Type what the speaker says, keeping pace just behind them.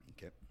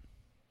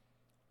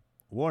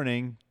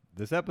Warning,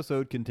 this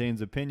episode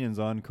contains opinions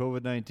on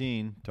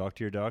COVID-19. Talk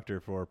to your doctor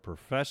for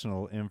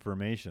professional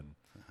information.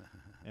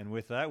 And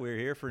with that, we're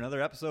here for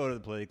another episode of the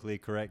Politically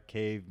Correct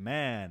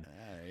Caveman.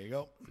 There you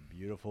go. It's a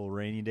beautiful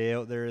rainy day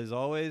out there as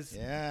always.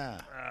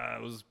 Yeah.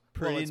 It was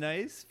pretty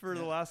nice for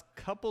the last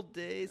couple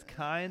days,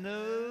 kind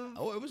of.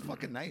 Oh, it was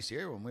fucking nice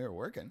here when we were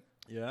working.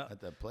 Yeah. At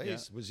the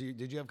place. Yeah.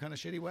 Did you have kind of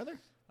shitty weather?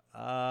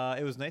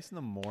 It was nice in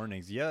the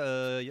mornings.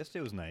 Yeah,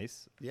 yesterday was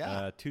nice.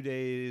 Yeah. 2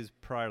 days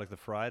prior, like the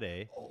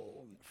Friday. Oh.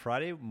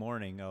 Friday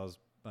morning, I was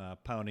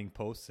pounding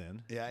posts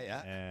in.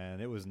 Yeah.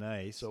 And it was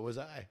nice. So was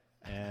I.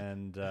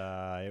 And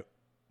it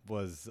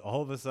was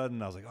all of a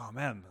sudden, I was like, oh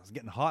man, I was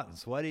getting hot and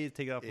sweaty.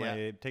 Taking off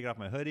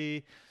my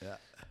hoodie. Yeah.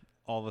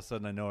 All of a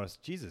sudden, I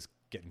noticed, Jesus,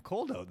 getting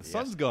cold out. The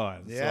sun's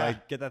gone. Yeah. So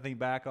I get that thing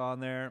back on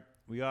there.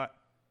 We got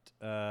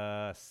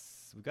about, I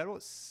think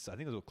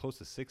it was close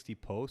to 60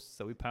 posts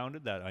that we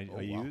pounded that I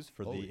used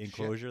for the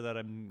enclosure that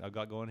I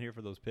got going here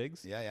for those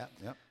pigs. Yeah.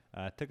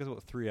 It took us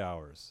about 3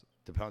 hours.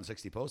 To pound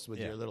 60 posts with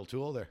your little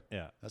tool there.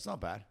 Yeah. That's not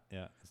bad.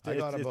 Yeah. It's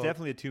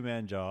definitely a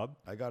two-man job.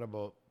 I got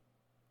about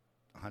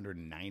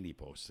 190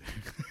 posts.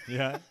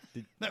 Yeah.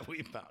 That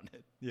we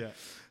pounded. Yeah.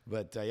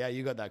 But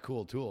you got that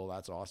cool tool.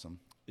 That's awesome.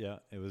 Yeah,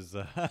 it was.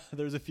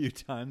 There was a few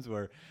times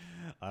where,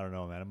 I don't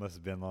know, man, it must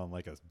have been on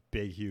like a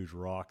big, huge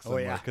rock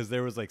somewhere. Oh, yeah. Because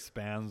there was like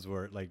spans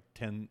where like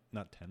 10,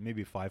 not 10,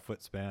 maybe 5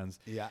 foot spans.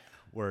 Yeah.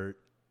 Where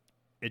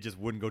it just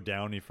wouldn't go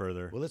down any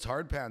further. Well, it's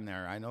hard pan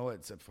there. I know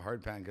it's a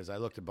hard pan because I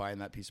looked at buying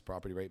that piece of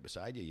property right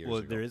beside you years ago.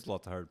 Well, there is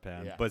lots of hard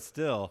pan. Yeah. But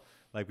still,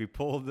 like we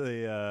pulled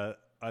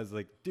I was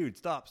like, dude,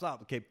 stop.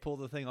 Okay, pull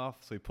the thing off.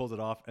 So he pulls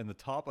it off, and the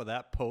top of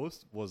that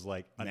post was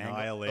like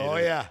annihilated. Oh,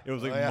 yeah. It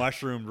was like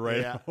mushroomed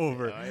right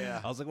over. Oh, yeah.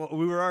 I was like, well,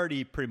 we were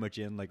already pretty much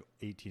in like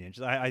 18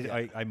 inches.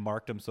 I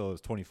marked them so it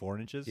was 24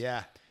 inches.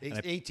 Yeah,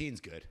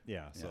 18's good.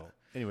 Yeah, so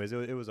anyways,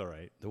 it was all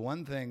right. The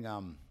one thing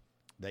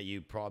that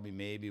you probably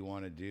maybe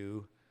want to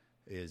do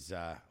is,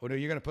 you're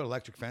going to put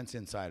electric fence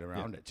inside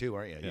around it too,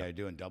 aren't you? Yeah, you're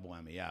doing double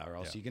whammy. Yeah, or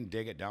else you can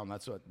dig it down.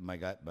 That's what my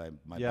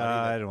buddy.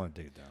 I don't want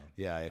to dig it down.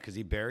 Yeah, because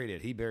he buried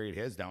it. He buried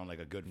his down like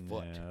a good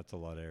foot. Yeah, that's a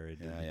lot of area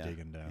to be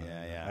digging down.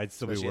 Yeah. I'd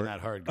still Especially be in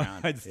that hard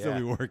ground. I'd still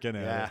be working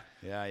at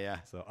it. Yeah.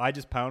 So I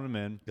just pound them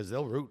in. Because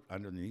they'll root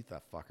underneath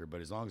that fucker, but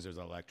as long as there's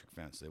an electric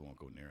fence, they won't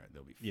go near it.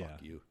 They'll be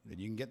fuck you.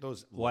 And you can get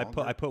those. Well,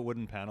 I put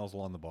wooden panels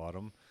along the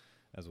bottom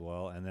as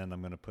well, and then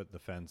I'm going to put the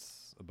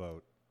fence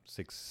about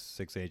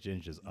 6-8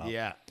 inches up.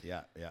 Yeah.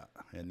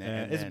 And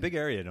it's a big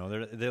area, you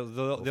know.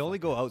 They only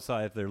go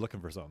outside if they're looking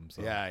for something.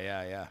 So.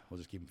 Yeah. We'll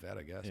just keep them fed,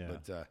 I guess. Yeah.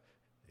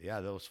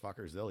 But those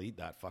fuckers, they'll eat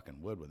that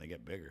fucking wood when they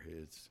get bigger.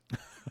 It's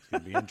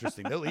gonna be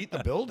interesting. They'll eat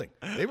the building.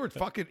 They were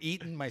fucking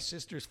eating my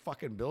sister's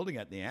fucking building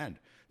at the end.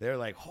 They're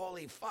like,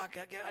 holy fuck,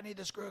 I need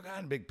to screw a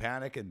gun. Big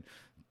panic and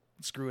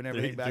screwing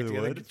everything back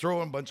together.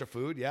 Throwing a bunch of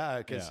food. Yeah,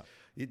 because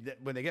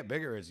when they get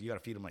bigger, you got to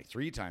feed them like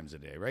 3 times a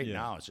day. Right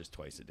now, it's just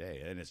twice a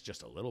day. And it's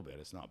just a little bit.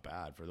 It's not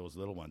bad. For those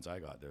little ones I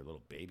got, they're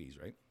little babies,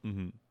 right?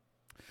 Mm-hmm.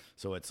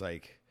 So it's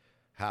like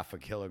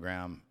 0.5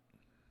 kilogram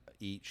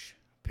each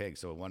pig.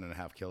 So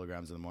 1.5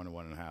 kilograms in the morning,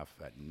 1.5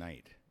 at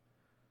night.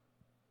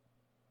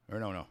 Or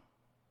no.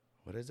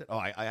 What is it? Oh,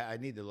 I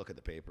need to look at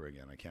the paper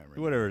again. I can't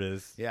remember. Whatever it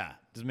is. Yeah.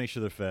 Just make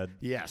sure they're fed.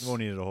 Yes. You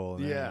won't eat a hole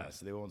in there. Yeah,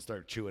 so they won't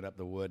start chewing up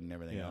the wood and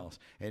everything else.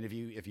 And if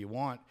you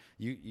want,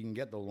 you can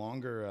get the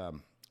longer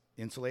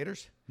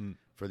insulators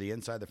for the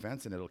inside the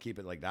fence, and it'll keep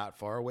it like that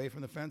far away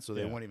from the fence, so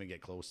they won't even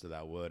get close to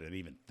that wood and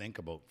even think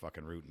about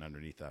fucking rooting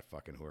underneath that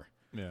fucking whore.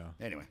 Yeah.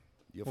 Anyway.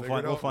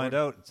 We'll find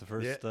out. It's the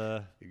first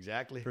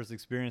exactly first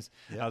experience.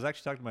 Yeah. I was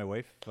actually talking to my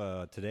wife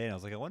today, and I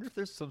was like, I wonder if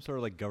there's some sort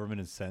of like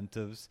government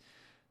incentives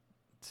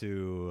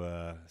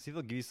to see if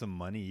they'll give you some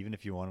money, even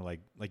if you want to like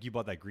you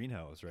bought that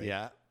greenhouse, right?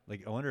 Yeah.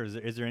 Like, I wonder,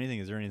 is there any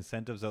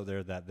incentives out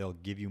there that they'll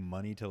give you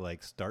money to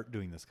like start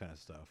doing this kind of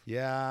stuff?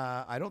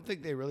 Yeah, I don't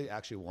think they really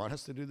actually want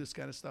us to do this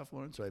kind of stuff,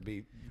 Lauren. So I'd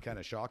be kind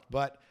of shocked.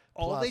 But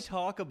all they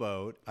talk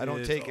about, I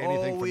don't take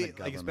anything from the government,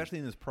 like especially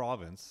in this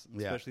province,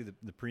 especially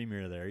the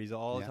premier there. He's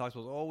all talks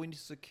about. We need to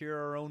secure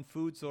our own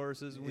food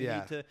sources. We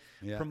need to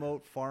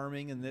promote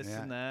farming and this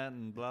and that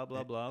and blah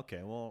blah blah.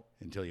 Okay, well,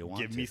 until you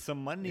want give me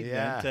some money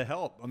then to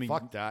help. I mean,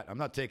 fuck that. I'm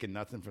not taking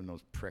nothing from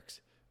those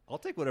pricks. I'll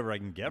take whatever I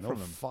can get from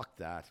them. Fuck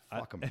that.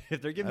 Fuck them.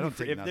 If they're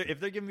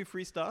giving me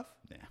free stuff,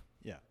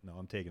 no,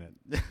 I'm taking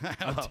it.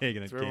 I'm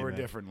taking it. We're a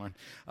different one.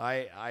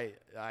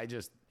 I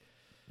just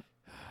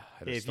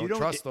don't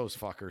trust those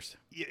fuckers.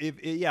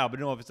 But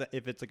no,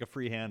 if it's like a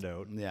free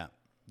handout,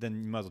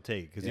 then you might as well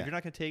take it. Because if you're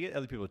not going to take it,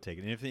 other people will take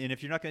it. And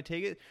if you're not going to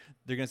take it,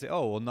 they're going to say,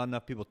 oh, well, not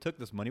enough people took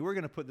this money. We're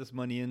going to put this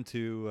money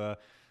into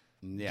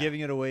giving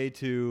it away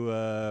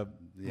to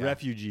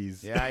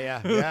refugees.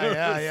 Yeah.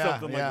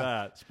 Something like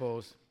that.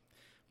 Suppose.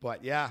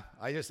 But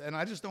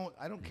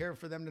I don't care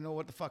for them to know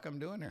what the fuck I'm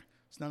doing here.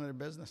 It's none of their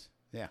business.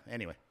 Yeah.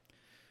 Anyway,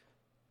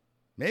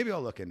 maybe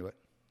I'll look into it.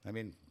 I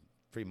mean,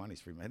 free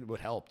money's free money. It would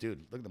help,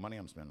 dude. Look at the money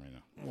I'm spending right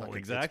now. Well,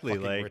 exactly.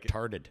 It's fucking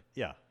retarded.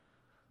 Yeah.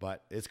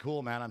 But it's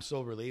cool, man. I'm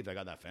so relieved I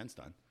got that fence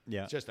done.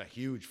 Yeah. It's just a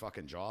huge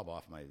fucking job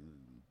off my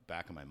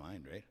back of my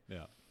mind, right?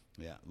 Yeah.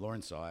 Yeah,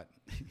 Lauren saw it.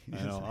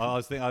 I know. I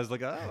was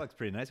like, oh, that looks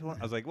pretty nice. I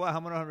was like, well, how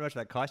much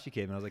that cost you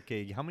came? And I was like,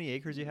 okay, how many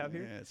acres you have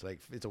here? Yeah,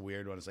 it's a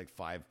weird one. It's like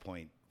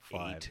 5.8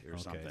 or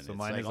something. So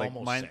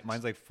it's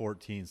mine's like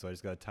 14. So I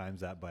just got to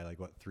times that by like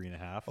what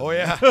 3.5. Oh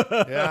yeah,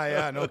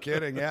 yeah. No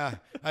kidding. Yeah.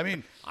 I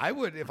mean, I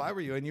would if I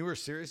were you and you were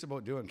serious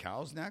about doing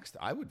cows next.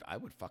 I would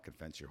fucking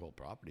fence your whole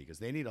property because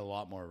they need a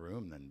lot more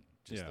room than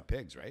just the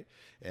pigs, right?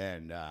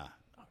 And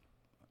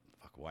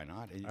fuck, why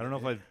not? I don't know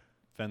if I'd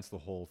fence the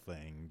whole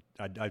thing.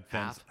 I'd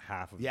fence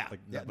half of yeah, like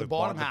the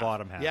bottom half. The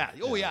bottom half. Yeah.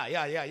 Oh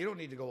yeah. You don't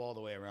need to go all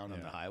the way around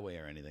on the highway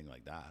or anything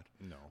like that.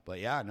 No. But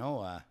yeah,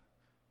 no.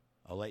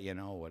 I'll let you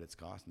know what it's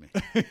cost me.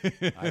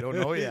 I don't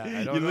know yet.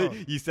 I don't know.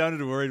 You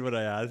sounded worried when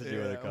I asked you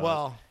what it cost.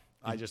 Well,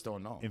 I just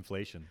don't know.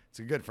 Inflation. It's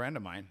a good friend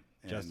of mine.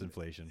 Just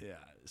inflation. Yeah.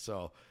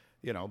 So,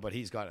 but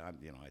he's got,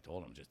 I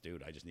told him just,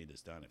 dude, I just need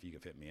this done. If you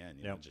can fit me in,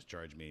 you know, just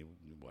charge me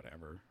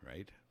whatever,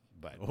 right?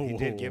 But he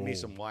did give me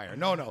some wire.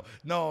 No.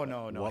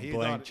 He's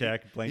blank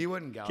check. He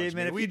wouldn't gouge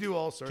me. We do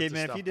all sorts of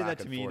stuff. If you did that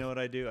to me, you know what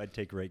I'd do? I'd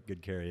take right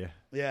good care of you.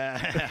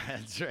 Yeah,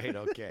 that's right.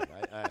 Okay.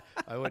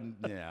 I wouldn't,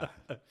 yeah.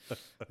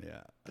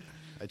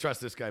 I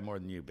trust this guy more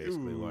than you,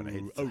 basically.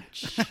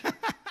 Ouch.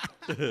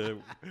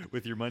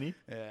 With your money?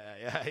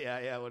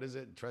 Yeah. What is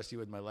it? Trust you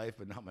with my life,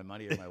 but not my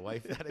money or my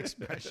wife. That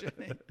expression.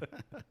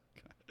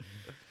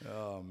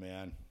 Oh,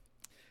 man.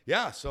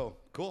 Yeah, so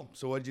cool.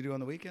 So what did you do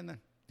on the weekend then?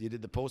 You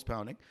did the post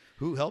pounding.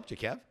 Who helped you,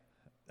 Kev?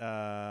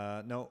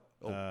 No.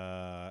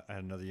 I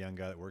had another young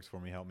guy that works for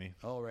me help me.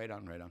 Oh, right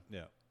on.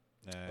 Yeah.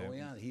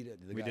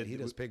 He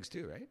does pigs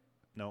too, right?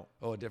 No.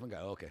 Oh, a different guy.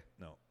 Okay.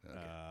 No. Okay.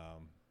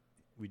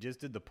 We just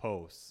did the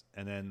posts,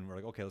 and then we're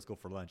like, okay, let's go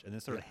for lunch, and then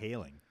started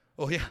hailing.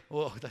 Oh yeah.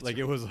 Well, that's like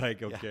right. It was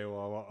like, okay,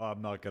 well,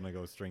 I'm not gonna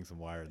go string some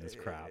wire in this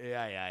crap.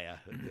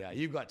 Yeah.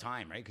 You've got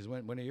time, right? Because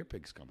when are your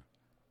pigs coming?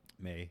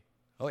 May.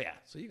 Oh yeah,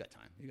 so you got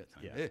time.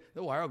 Yeah.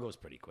 The wire goes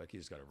pretty quick. You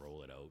just got to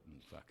roll it out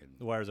and fucking.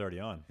 The wire's already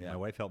on. Yeah. My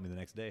wife helped me the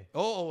next day.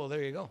 Oh well,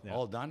 there you go. Yeah.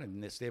 All done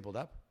and it's stapled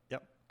up.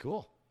 Yep.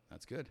 Cool.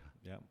 That's good.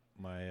 Yeah.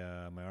 My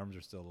arms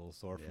are still a little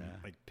sore from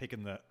like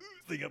picking the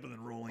thing up and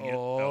then rolling it.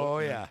 Oh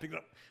yeah. Picking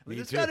up.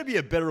 There's got to be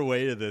a better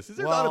way to this. Is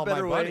there not a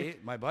better way?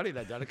 My buddy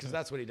that done it because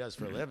that's what he does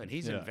for a living.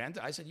 He's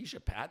invented. I said you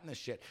should patent this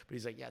shit, but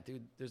he's like, yeah,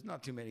 dude. There's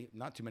not too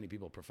many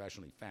people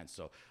professionally fence.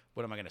 So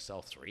what am I going to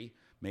sell 3?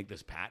 Make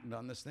this patent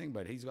on this thing?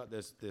 But he's got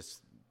this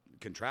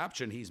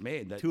contraption he's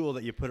made, that tool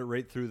that you put it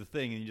right through the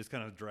thing and you just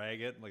kind of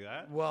drag it like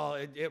that. Well,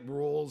 it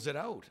rolls it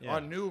out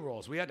on new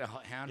rolls. We had to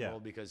hand roll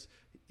because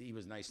he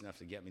was nice enough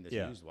to get me this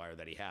used wire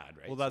that he had,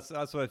 right? Well, that's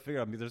what I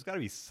figured. I mean, there's got to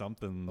be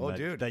something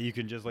that you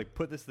can just like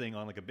put this thing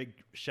on like a big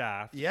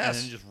shaft and then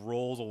it just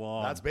rolls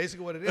along. That's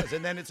basically what it is.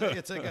 And then it's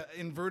like an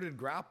inverted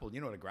grapple.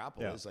 You know what a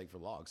grapple is like for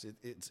logs.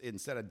 It's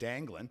instead of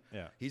dangling,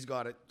 he's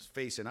got it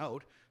facing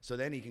out. So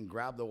then he can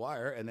grab the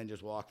wire and then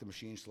just walk the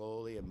machine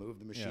slowly and move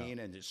the machine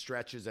and it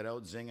stretches it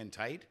out zinging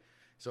tight.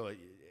 So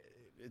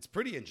it's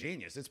pretty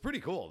ingenious. It's pretty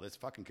cool. This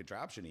fucking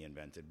contraption he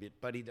invented,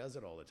 but he does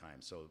it all the time.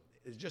 So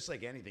it's just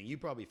like anything. You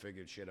probably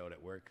figured shit out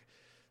at work.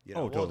 You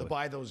know, totally. To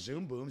buy those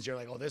Zoom booms, you're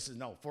like,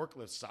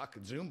 forklifts suck.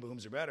 Zoom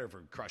booms are better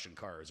for crushing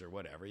cars or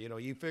whatever. You know,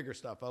 you figure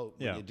stuff out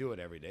when you do it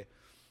every day.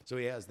 So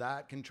he has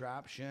that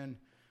contraption.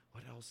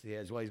 What else he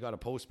has? Well, he's got a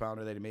post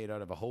pounder that he made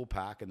out of a hoe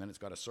pack, and then it's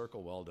got a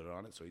circle welded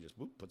on it. So he just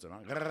puts it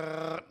on.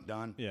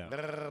 Done.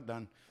 Yeah.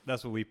 Done.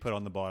 That's what we put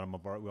on the bottom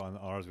of on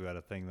ours. We had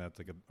a thing that's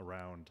like a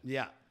round.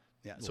 Yeah.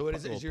 So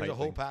is yours a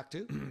hoe pack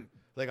too?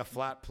 Like a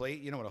flat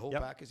plate? You know what a hoe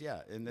pack is? Yeah.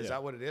 And is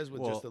that what it is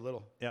with just a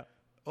little? Yeah.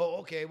 Oh,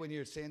 okay. When you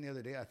were saying the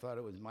other day, I thought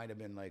it might have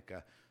been like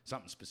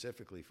something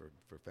specifically for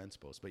fence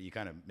posts, but you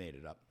kind of made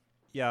it up.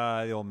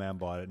 Yeah, the old man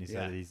bought it, and he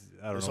said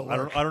I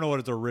don't know what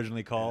it's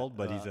originally called,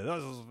 but he said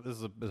this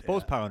is a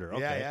post pounder.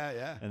 Okay.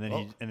 Yeah. And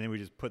then we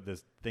just put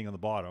this thing on the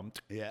bottom.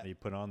 That you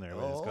put on there.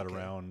 It's got a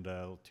round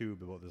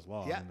tube about this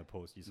long, and the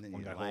post.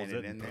 One guy holds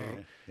it in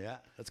there. Yeah,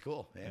 that's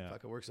cool. Yeah,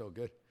 fuck, it works so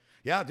good.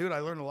 Yeah, dude, I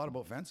learned a lot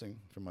about fencing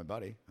from my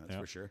buddy. That's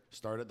for sure.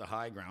 Start at the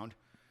high ground,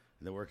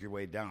 and then work your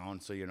way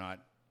down, so you're not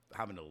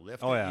having to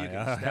lift it. You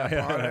can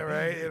step on it,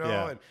 right? You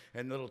know,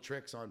 and little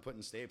tricks on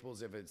putting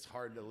staples if it's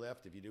hard to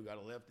lift. If you do got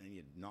to lift, then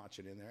you notch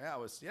it in there.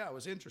 It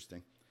was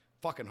interesting.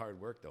 Fucking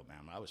hard work though, man.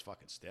 I was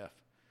fucking stiff.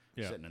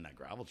 Sitting in that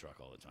gravel truck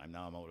all the time.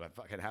 Now I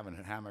fucking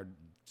haven't hammered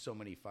so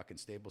many fucking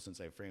staples since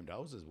I framed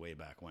houses way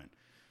back when.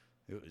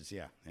 It was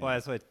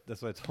Well,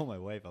 that's what I told my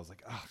wife. I was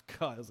like, oh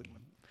god, I was like.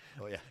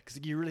 Oh yeah, because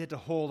you really had to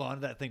hold on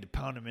to that thing to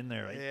pound them in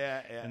there. Right?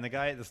 Yeah. And the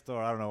guy at the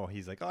store, I don't know,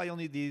 he's like, "Oh, you'll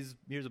need these.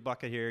 Here's a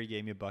bucket here." He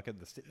gave me a bucket.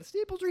 The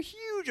staples are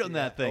huge on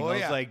that thing. I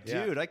was like,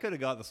 "Dude, I could have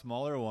got the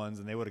smaller ones,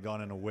 and they would have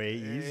gone in a way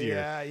easier."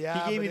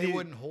 Yeah. He gave me they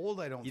wouldn't hold.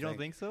 I don't. You think. don't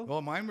think so?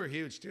 Well, mine were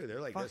huge too. They're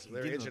like this.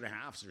 They're 1.5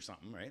 inches or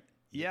something, right?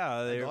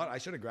 Yeah, I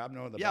should have grabbed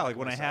one of the. Yeah, like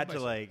when I had to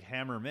like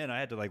hammer them in, I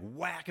had to like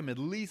whack them at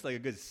least like a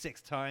good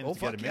 6 times to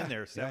get them in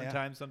there. 7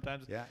 times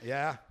sometimes.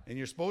 Yeah. And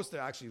you're supposed to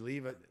actually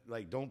leave it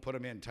like don't put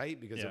them in tight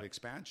because of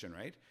expansion,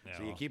 right? Yeah.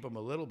 So you keep them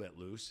a little bit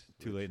loose.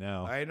 Too late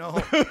now. I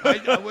know.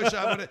 I wish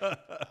I would have.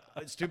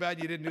 It's too bad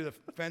you didn't do the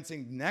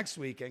fencing next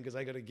weekend because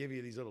I got to give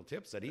you these little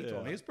tips that he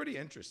told me. It's pretty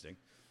interesting.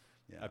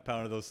 I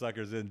pounded those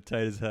suckers in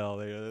tight as hell.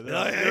 They're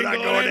not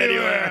going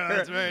anywhere.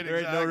 That's right. There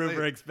ain't no room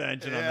for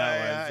expansion on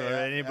that one. So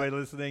anybody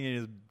listening and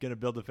is gonna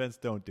build a fence,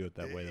 don't do it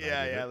that way.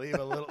 Leave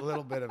a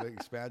little bit of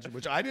expansion,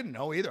 which I didn't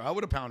know either. I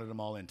would have pounded them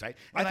all in tight.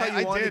 And I thought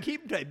you wanted to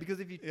keep them tight because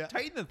if you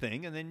tighten the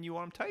thing and then you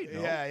want them tight.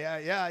 No?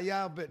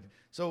 Yeah. But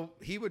so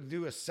he would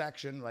do a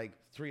section like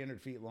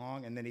 300 feet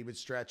long, and then he would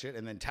stretch it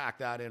and then tack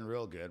that in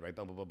real good, right?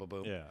 Boom, boom, boom, boom,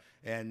 boom. Yeah.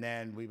 And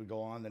then we would go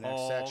on the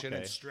next section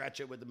and stretch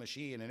it with the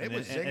machine, and it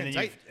was zinging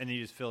tight. And then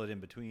you just fill it in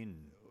between.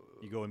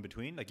 You go in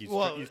between, like you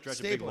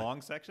stretch a big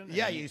long section. And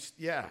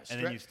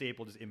then you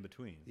staple just in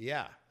between.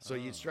 Yeah. So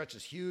you'd stretch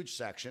this huge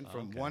section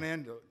from one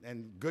end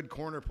and good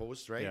corner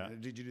posts, right? Yeah.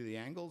 Did you do the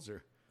angles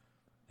or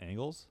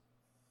angles?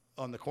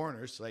 On the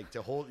corners, like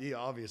to hold. Yeah,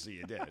 obviously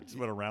you did. Just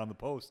went around the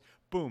post.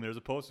 Boom, there's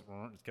a post.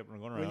 Just kept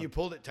going around. When you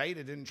pulled it tight,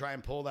 it didn't try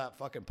and pull that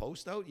fucking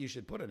post out. You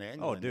should put an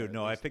angle. Oh, dude,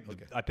 no, I picked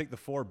the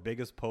 4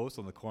 biggest posts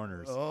on the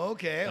corners.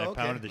 Okay, and I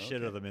pounded the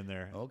shit out of them in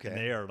there. Okay, and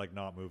they are like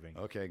not moving.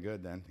 Okay,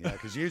 good then. Yeah,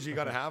 because usually you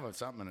got to have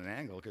something at an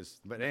angle.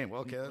 But anyway,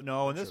 okay.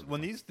 No,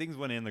 when these things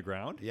went in the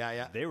ground,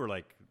 they were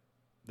like,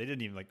 they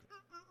didn't even like.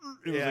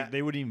 It was like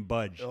they wouldn't even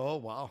budge. Oh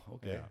wow.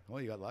 Okay. Yeah.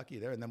 Well, you got lucky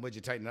there. And then would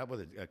you tighten it up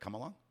with a come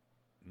along?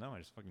 No, I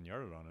just fucking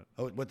yarded on it.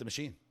 Oh, with the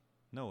machine?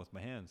 No, with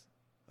my hands.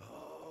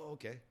 Oh,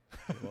 okay.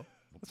 Well,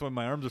 that's why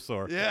my arms are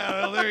sore. Yeah,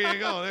 well, there you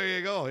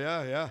go.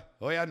 Yeah.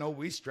 Oh, yeah, no,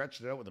 we stretched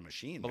it out with a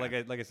machine. But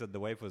like I said, the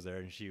wife was there,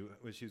 and she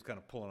was kind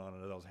of pulling on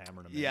it as I was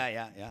hammering them in.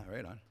 Yeah,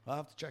 right on. I'll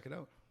have to check it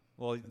out.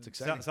 Well, it's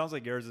exciting. Sounds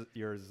like yours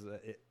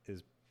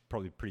is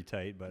probably pretty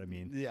tight, but I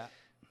mean... Yeah.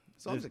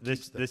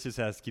 This just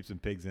has to keep some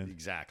pigs in.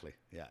 Exactly.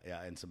 Yeah,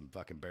 and some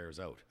fucking bears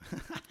out.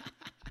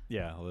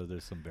 Yeah, well,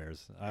 there's some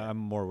bears. I'm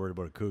more worried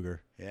about a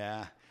cougar.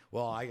 Yeah.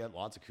 Well, I got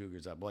lots of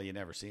cougars up. Well, you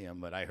never see them,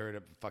 but I heard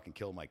it fucking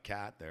kill my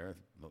cat there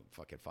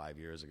fucking 5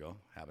 years ago.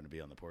 Happened to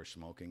be on the porch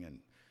smoking, and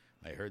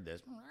I heard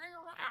this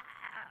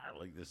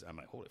like this. I'm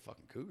like, holy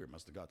fucking cougar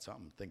must have got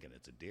something, thinking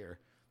it's a deer.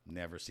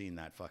 Never seen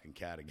that fucking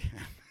cat again.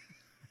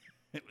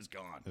 It was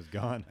gone. It was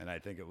gone. And I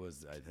think it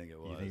was. You think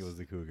it was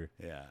the cougar?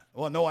 Yeah.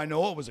 Well, no, I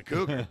know it was a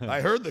cougar.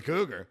 I heard the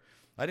cougar.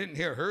 I didn't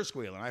hear her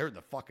squealing. I heard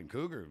the fucking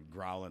cougar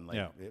growling like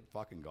it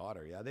fucking got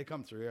her. Yeah, they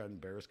come through here, and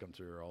bears come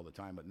through here all the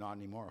time, but not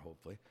anymore.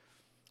 Hopefully,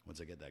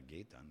 once I get that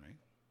gate done, right?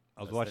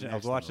 I was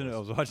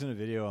watching a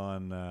video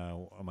on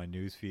my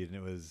news feed, and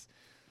it was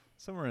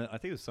somewhere. I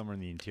think it was somewhere in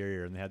the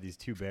interior, and they had these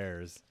 2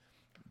 bears.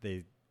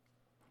 They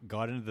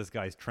got into this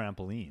guy's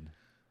trampoline.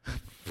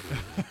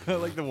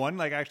 Like the one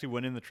actually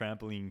went in the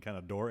trampoline kind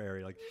of door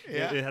area, like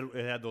it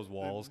had those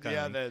walls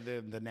kind of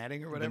the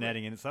netting or whatever, the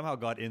netting, and it somehow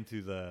got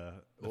into the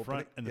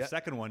front, and the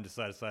second one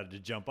decided to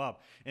jump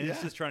up, and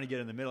it's just trying to get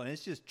in the middle, and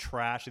it's just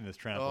trashing this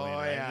trampoline,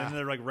 right? And then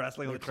they're like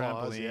wrestling with the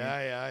trampoline.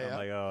 I'm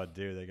like, oh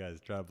dude, that guy's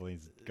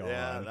trampoline's gone.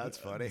 Yeah, that's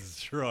funny.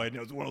 Destroyed. It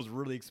was one of those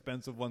really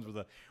expensive ones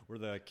where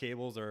the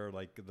cables are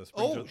like the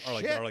springs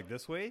are like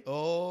this way.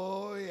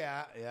 Oh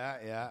yeah.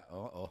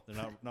 They're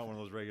not one of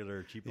those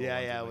regular cheap ones.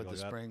 Yeah, with the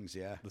springs.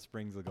 Yeah, the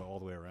springs will go all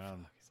the way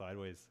around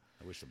sideways.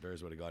 I wish the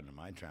bears would have gotten to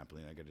my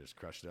trampoline. I could have just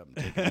crushed it up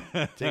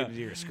and taken it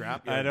to your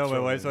scrap. I know my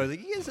wife. So I was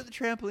like, "You guys set the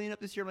trampoline up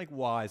this year." I'm like,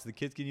 "Why? So the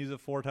kids can use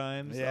it 4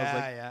 times." Yeah, I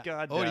was like,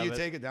 God. Oh, do you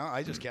take it down?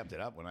 I just kept it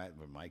up when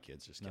my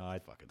kids just kept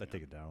it fucking. I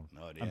take it down.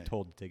 No, I'm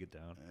told to take it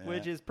down,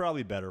 which is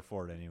probably better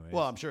for it anyway.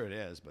 Well, I'm sure it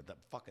is, but that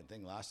fucking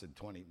thing lasted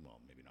 20. Well,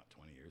 maybe not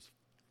 20 years.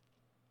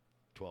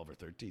 12 or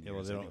 13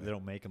 years. Well, they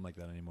don't make them like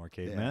that anymore,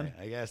 caveman.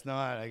 I guess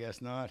not.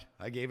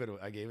 I gave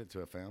it to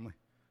a family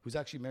who's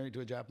actually married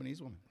to a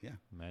Japanese woman. Yeah.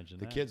 Imagine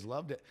the kids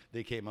loved it.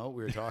 They came out.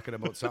 We were talking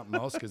about something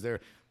else because they're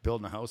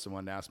building a house and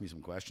wanted to ask me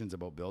some questions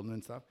about building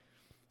and stuff.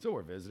 So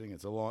we're visiting.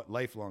 It's a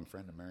lifelong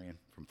friend of Marion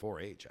from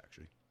 4-H,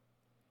 actually.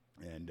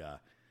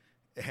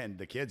 And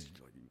the kids,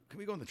 can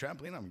we go on the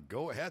trampoline? I'm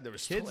go ahead. There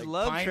was kids still,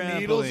 love pine trampolines.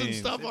 Needles and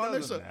stuff on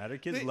there. So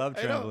kids love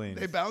trampolines.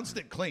 They bounced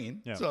it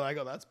clean. Yeah. So I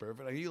go, that's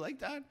perfect. I go, you like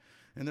that?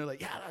 And they're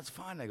like, yeah, that's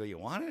fun. I go, you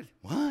want it?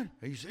 What?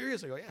 Are you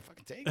serious? I go, yeah,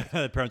 fucking take it.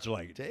 The parents are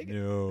like, take it.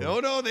 No.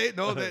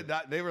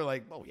 They were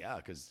like, oh yeah,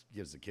 because it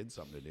gives the kids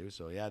something to do.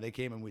 So yeah, they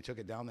came and we took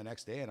it down the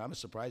next day, and I was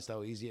surprised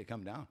how easy it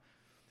come down.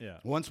 Yeah.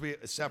 Once we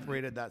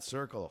separated that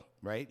circle,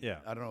 right? Yeah.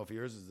 I don't know if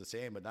yours is the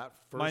same, but that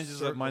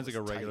first mine's like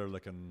a regular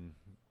looking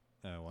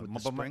one.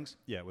 With the springs?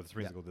 With the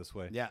springs that go this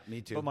way. Yeah,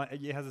 me too. But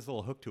it has this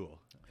little hook tool,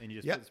 and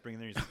you just put the spring in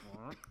there, you just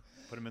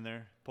put them in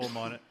there, pull them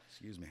on it.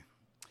 Excuse me.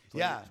 So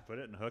just put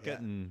it and hook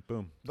it, and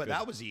boom. But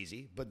that was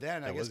easy. But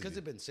then I guess because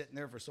it'd been sitting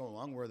there for so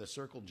long, where the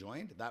circle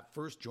joined, that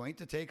first joint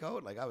to take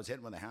out, like I was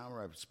hitting with a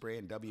hammer, I was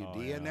spraying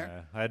WD in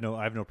there. Yeah. I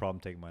have no problem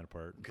taking mine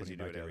apart because you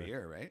do it every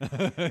year,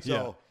 right?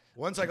 So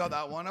once I got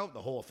that one out,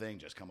 the whole thing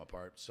just come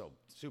apart. So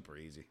super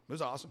easy. It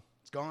was awesome.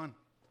 It's gone.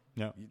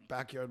 Yeah,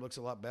 backyard looks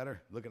a lot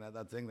better. Looking at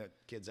that thing that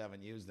kids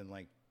haven't used in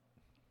like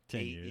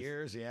 10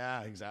 years.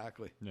 Yeah,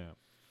 exactly. Yeah,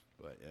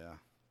 but yeah.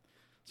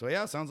 So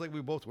yeah, sounds like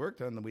we both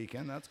worked on the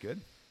weekend. That's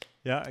good.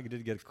 Yeah, I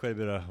did get quite a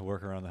bit of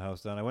work around the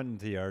house done. I went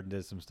into the yard and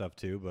did some stuff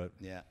too, but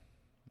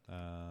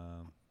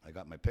I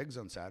got my pigs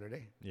on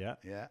Saturday. Yeah.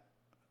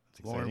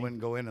 Lauren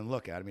wouldn't go in and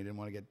look at him. He didn't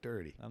want to get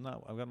dirty. I'm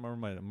not. I've got more of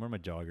my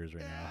joggers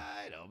right now.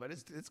 I know, but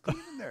it's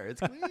clean in there.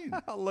 It's clean.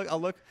 I'll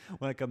look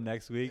when I come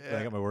next week. When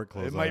I got my work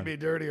clothes. It might be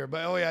dirtier,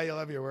 but you'll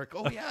have your work.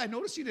 Oh yeah, I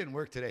noticed you didn't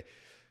work today.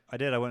 I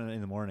did. I went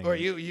in the morning. Or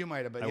you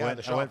might have, but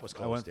the shop was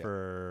closed. I went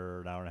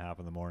for an hour and a half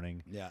in the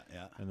morning. Yeah.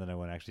 And then I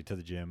went actually to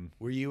the gym.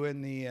 Were you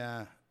in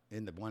the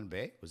one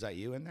bay? Was that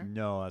you in there?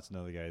 No, that's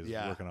another guy who's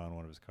working on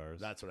one of his cars.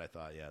 That's what I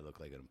thought. Yeah, it looked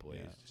like an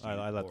employee. Yeah.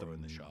 I let them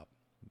in the shop.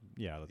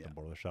 Yeah, I let them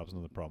borrow the shops.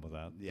 No problem with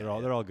that. Yeah,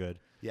 they're all good.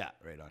 Yeah,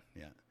 right on.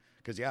 Yeah.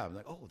 Because, I'm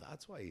like,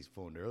 that's why he's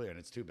phoned earlier. And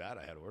it's too bad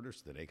I had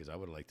orders today because I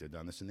would have liked to have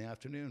done this in the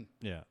afternoon.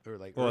 Yeah. Or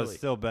early. It's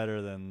still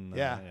better than...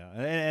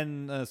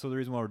 And so the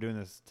reason why we're doing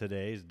this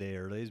today is day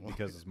early is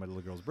because it's my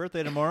little girl's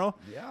birthday tomorrow.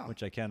 Yeah.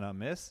 Which I cannot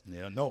miss.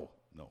 Yeah, no.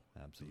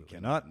 Absolutely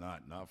you not.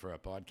 Not for a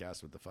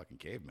podcast with the fucking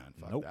caveman.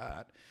 Fuck Nope.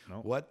 that.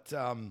 Nope. What,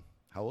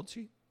 how old is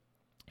she?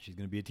 She's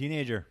going to be a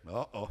teenager.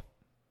 Uh-oh.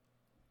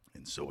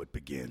 And so it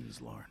begins,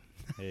 Lauren.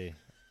 Hey,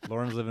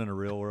 Lauren's living in a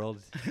real world.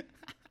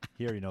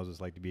 He already knows what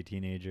it's like to be a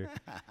teenager.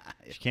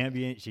 She can't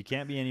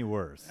be any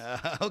worse.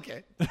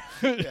 Okay.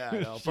 Yeah,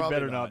 no, she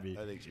better not be.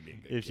 I think she'd be a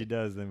good If she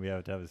does, then we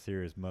have to have a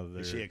serious mother.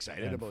 Is she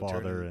excited and about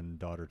father and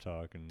daughter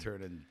talk? And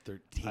turning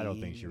 13? I don't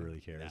think she really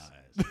cares.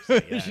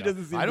 She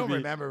doesn't seem. I don't to be,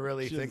 remember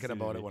really thinking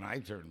about it when I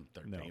turned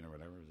 13 or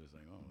whatever. It was just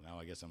like, now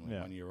I guess I'm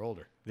 1 year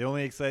older. The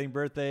only exciting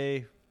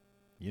birthday,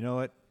 you know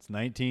what? It's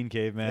 19,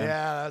 caveman.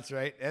 Yeah, that's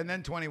right. And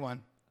then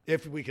 21,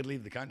 if we could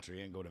leave the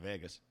country and go to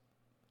Vegas.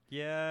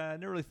 Yeah, I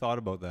never really thought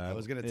about that. I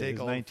was going to take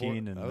all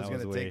 19, and I was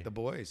going to take the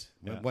boys.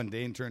 Yeah. One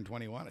day and turn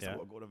 21. I said,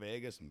 we'll go to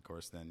Vegas. And, of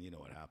course, then you know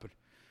what happened.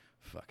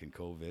 Fucking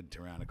COVID,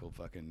 tyrannical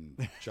fucking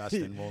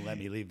Justin won't let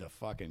me leave the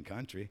fucking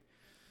country.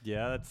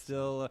 Yeah, that's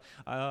still...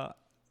 other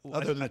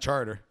than the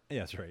charter. Yeah,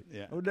 that's right.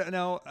 Yeah.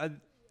 Now,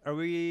 are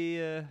we...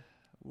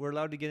 we're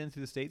allowed to get into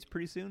the States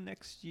pretty soon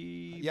next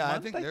year. Yeah, I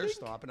think they're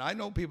stopping. I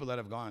know people that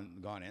have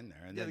gone in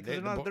there, and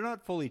they're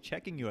not fully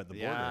checking you at the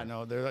border. Yeah,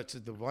 no, that's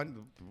the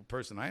one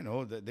person I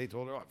know that they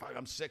told her, fuck,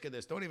 I'm sick of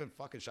this. Don't even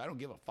fucking. I don't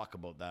give a fuck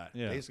about that.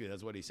 Yeah. Basically,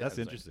 that's what he said. That's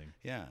interesting. Like,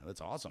 yeah, that's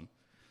awesome.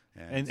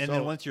 And so,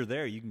 then once you're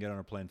there, you can get on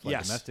a plane, fly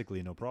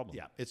domestically, no problem.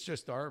 Yeah, it's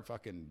just our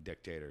fucking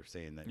dictator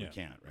saying that we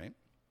can't, right?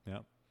 Yeah.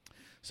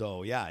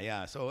 So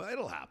so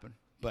it'll happen,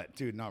 but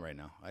dude, not right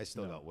now. I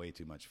still got way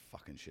too much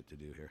fucking shit to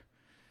do here.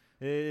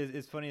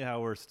 It's funny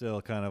how we're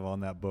still kind of on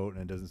that boat,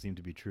 and it doesn't seem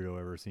to be Trudeau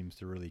ever seems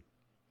to really.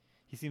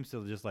 He seems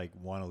to just like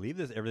want to leave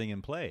everything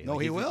in play. No,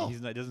 he will. He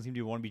doesn't seem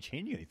to want to be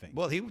changing anything.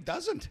 Well, he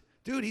doesn't,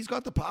 dude. He's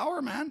got the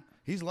power, man.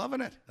 He's loving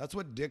it. That's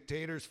what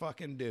dictators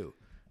fucking do.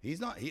 He's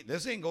not.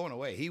 This ain't going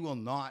away. He will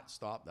not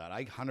stop that.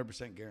 I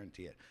 100%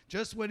 guarantee it.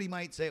 Just when he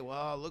might say,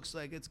 "Well, it looks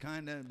like it's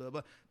kind of blah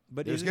blah."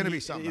 But there's going to be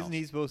something else. Isn't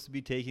he supposed to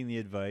be taking the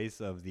advice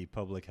of the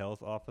public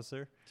health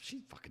officer?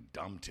 She's fucking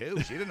dumb too.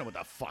 She didn't know what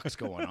the fuck's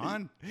going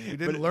on. You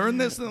didn't learn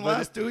this in the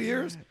last 2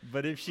 years.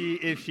 But if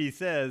she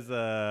says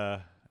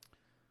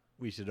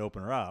we should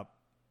open her up,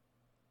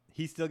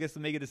 he still gets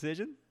to make a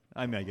decision.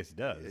 I mean, I guess he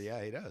does.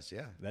 Yeah, he does.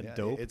 Yeah, that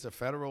dope. It's a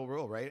federal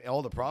rule, right?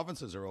 All the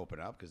provinces are open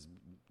up because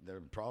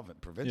they're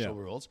provincial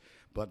rules,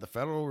 but the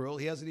federal rule,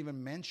 he hasn't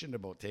even mentioned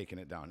about taking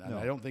it down, and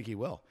I don't think he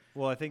will.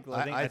 Well, I think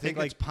it's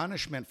like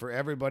punishment for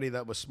everybody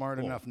that was smart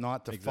enough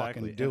not to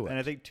fucking do it. And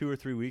I think 2 or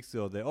 3 weeks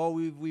ago,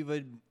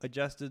 we've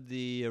adjusted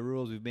the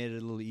rules. We've made it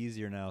a little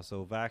easier now,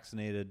 so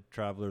vaccinated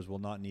travelers will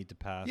not need to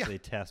pass a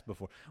test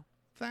before.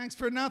 Thanks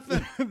for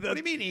nothing. What do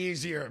you mean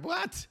easier?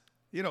 What?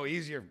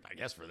 Easier, I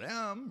guess, for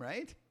them,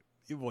 right?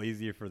 Well,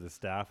 easier for the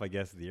staff, I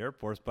guess, at the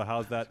airports. But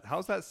how's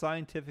that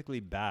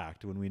scientifically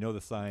backed when we know the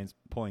science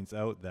points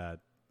out that,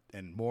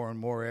 and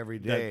more every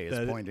day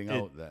is pointing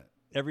out that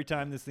every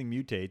time this thing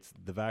mutates,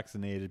 the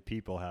vaccinated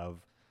people have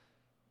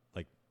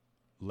like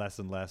less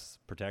and less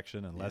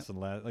protection and less and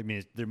less. I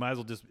mean, they might as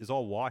well it's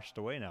all washed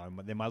away now.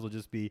 They might as well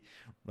just be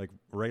like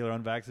regular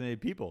unvaccinated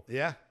people.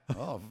 Yeah.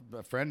 Oh,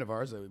 a friend of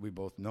ours that we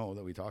both know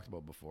that we talked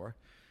about before.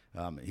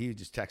 He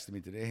just texted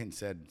me today and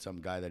said some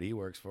guy that he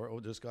works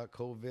for, just got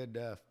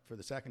COVID for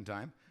the second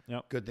time.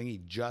 Yep. Good thing he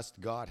just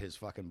got his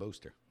fucking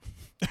booster.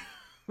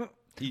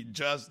 He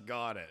just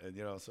got it,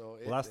 and, so.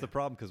 Well, that's the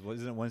problem, because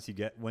isn't it once you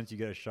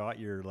get a shot,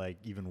 you're like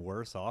even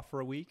worse off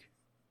for a week?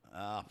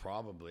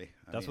 Probably.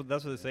 That's what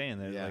they're saying.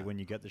 They're like, when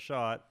you get the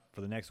shot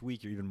for the next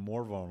week, you're even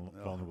more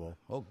vulnerable.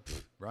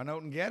 Run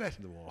out and get it.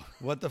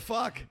 What the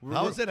fuck?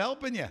 How is it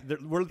helping you?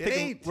 We're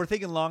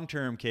thinking long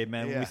term,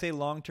 caveman. When we say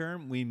long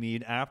term, we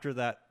mean after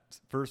that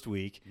first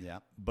week,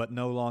 but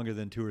no longer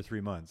than 2 or 3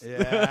 months.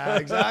 Yeah,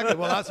 exactly.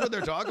 Well, that's what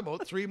they're talking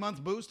about,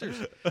 3-month boosters.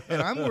 And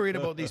I'm worried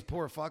about these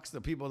poor fucks, the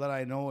people that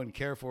I know and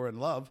care for and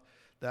love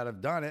that have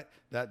done it,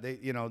 that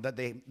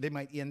they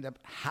might end up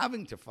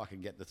having to fucking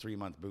get the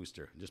 3-month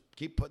booster. Just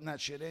keep putting that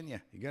shit in you.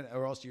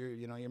 Or else your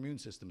immune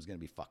system's going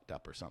to be fucked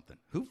up or something.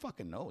 Who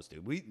fucking knows,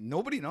 dude?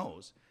 Nobody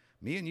knows.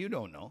 Me and you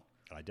don't know.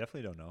 I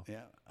definitely don't know.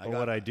 Yeah.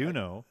 What I do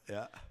know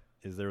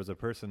is there was a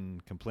person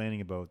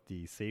complaining about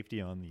the safety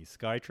on the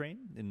SkyTrain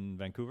in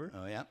Vancouver.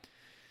 Oh, yeah.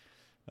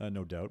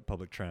 No doubt.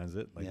 Public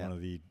transit, one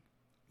of the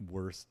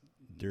worst,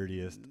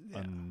 dirtiest,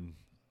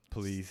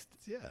 policed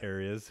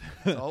areas.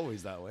 It's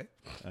always that way.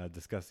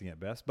 Disgusting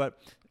at best.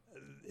 But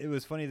it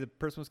was funny. The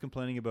person was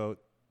complaining about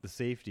the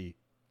safety,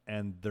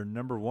 and their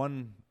number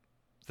one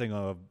thing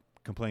of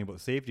complaining about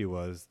safety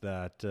was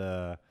that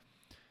the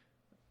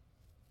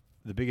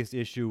biggest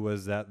issue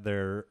was that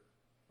their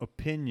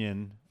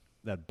opinion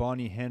that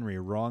Bonnie Henry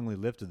wrongly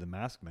lifted the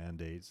mask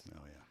mandates. Oh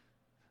yeah.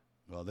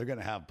 Well, they're going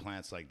to have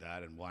plants like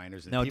that and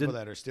whiners and people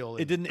that are still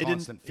in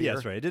constant fear.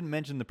 Yes, right. It didn't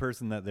mention the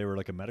person that they were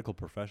like a medical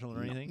professional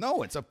or anything.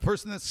 No, it's a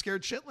person that's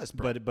scared shitless,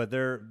 bro.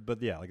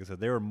 But yeah, like I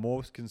said, they were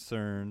most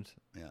concerned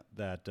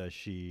that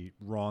she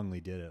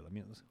wrongly did it. I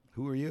mean,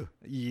 who are you?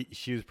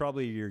 She was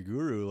probably your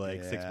guru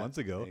 6 months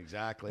ago.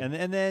 Exactly. And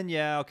then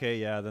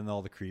then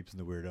all the creeps and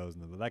the weirdos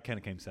and that kind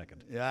of came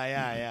second.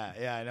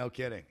 Yeah. No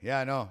kidding.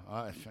 Yeah, no.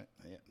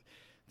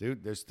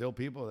 Dude, there's still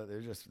people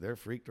that they're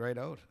freaked right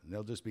out.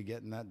 They'll just be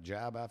getting that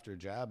jab after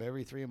jab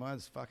every 3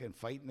 months, fucking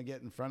fighting to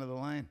get in front of the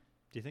line.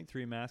 Do you think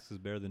 3 masks is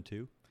better than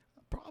 2?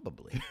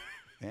 Probably.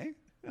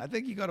 I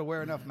think you got to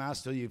wear enough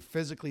masks till you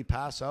physically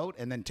pass out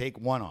and then take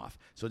 1 off.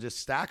 So just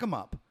stack them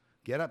up,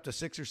 get up to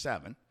 6 or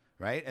 7,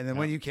 right? And then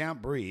when you can't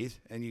breathe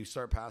and you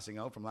start passing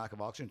out from lack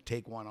of oxygen,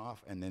 take 1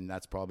 off, and then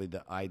that's probably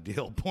the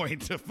ideal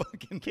point to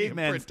fucking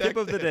caveman's tip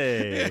of the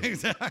day.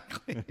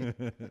 Exactly.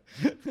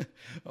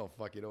 Oh,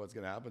 fuck, you know what's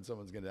going to happen?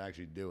 Someone's going to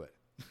actually do it.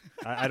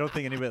 I don't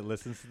think anybody that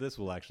listens to this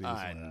will actually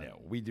listen to that. No,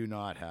 we do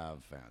not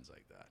have fans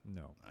like that.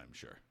 No. I'm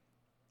sure.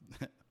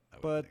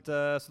 But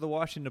so the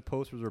Washington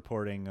Post was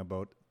reporting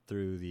about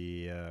through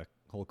the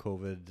whole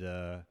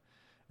COVID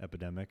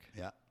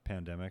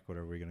pandemic,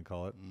 whatever we're going to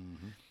call it,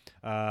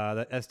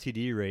 that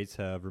STD rates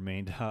have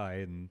remained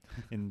high, and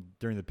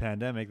during the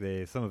pandemic,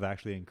 some have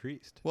actually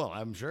increased. Well,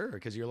 I'm sure,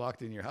 because you're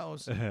locked in your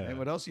house. And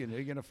what else you're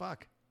going to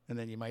fuck? And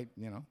then you might,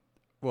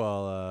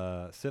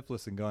 Well,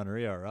 syphilis and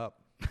gonorrhea are up.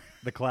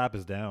 The clap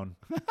is down.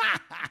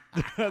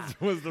 That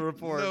was the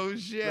report. No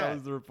shit. That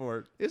was the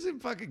report.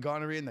 Isn't fucking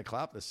gonorrhea and the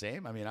clap the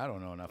same? I mean, I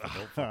don't know enough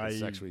about fucking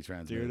sexually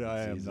transmitted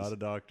diseases. Dude, I am not a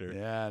doctor.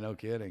 Yeah, no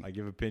kidding. I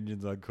give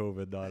opinions on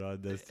COVID, not on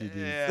STDs.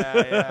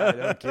 Yeah,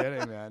 no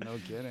kidding, man. No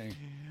kidding.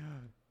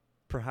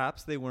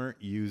 Perhaps they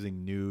weren't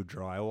using new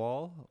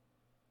drywall.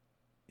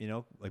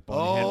 Like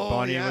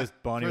Bonnie was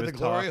the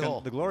glory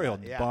hole. The glory hole.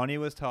 Yeah. Bonnie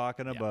was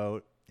talking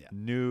about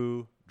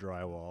new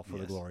drywall for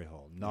the glory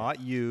hole, not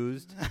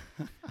used.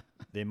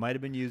 They might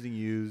have been using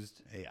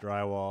used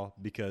drywall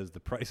because the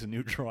price of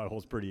new drywall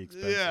is pretty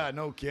expensive. Yeah,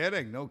 no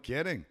kidding.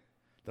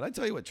 Did I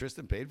tell you what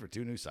Tristan paid for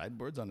 2 new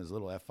sideboards on his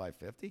little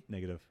F550?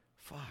 Negative.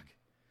 Fuck.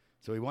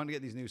 So he wanted to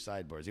get these new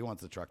sideboards. He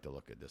wants the truck to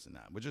look good, this and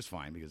that, which is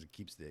fine because it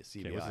keeps the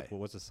CBI. Okay,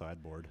 what's a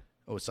sideboard?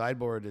 Oh,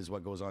 sideboard is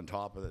what goes on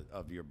top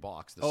of your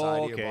box, the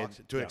side of your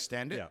box, to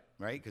extend it,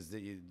 right? Because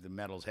the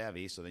metal's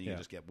heavy, so then you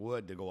just get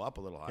wood to go up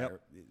a little higher.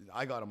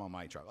 I got them on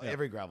my truck.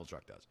 Every gravel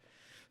truck does.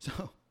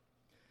 So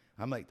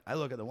I'm like, I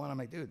look at the one, I'm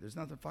like, dude, there's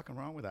nothing fucking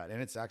wrong with that.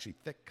 And it's actually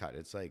thick cut.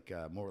 It's like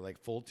more like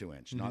full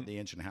 2-inch, not the 1.5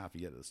 inch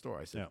you get at the store.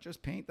 I said,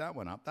 just paint that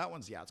one up. That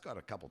one's, it's got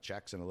a couple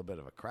checks and a little bit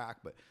of a crack,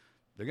 but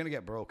they're going to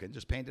get broken.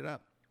 Just paint it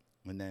up.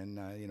 And then,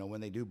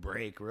 when they do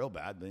break real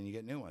bad, then you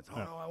get new ones. Oh,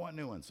 no, I want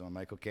new ones. So I'm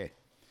like, okay.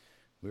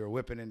 We were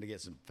whipping in to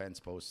get some fence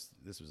posts.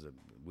 This was a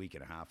week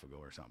and a half ago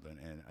or something.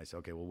 And I said,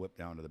 okay, we'll whip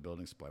down to the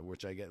building supply,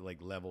 which I get like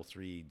level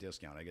 3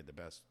 discount. I get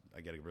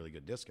a really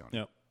good discount.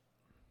 Yep.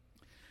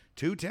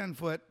 2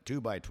 10-foot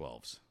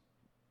 2x12s.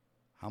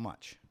 How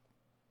much?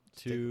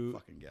 2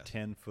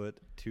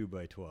 10-foot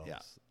 2x12s. Yeah.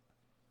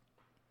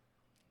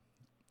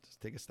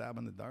 Just take a stab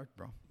in the dark,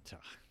 bro.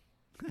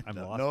 I'm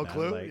lost. No man.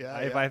 clue.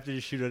 If I have to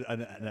just shoot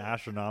an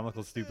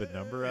astronomical stupid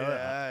number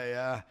out.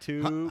 Yeah.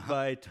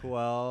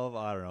 2x12.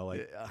 I don't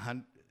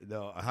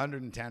know,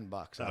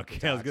 $110.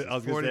 Okay, I was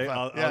gonna say,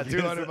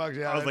 $200.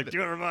 Yeah, I was like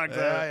 $200.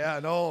 Yeah.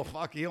 No,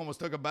 fuck. He almost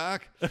took him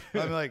back.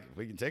 I'm like,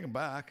 we can take him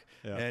back.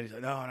 Yeah. And he's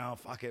like, no,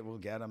 fuck it, we'll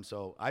get him.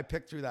 So I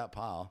picked through that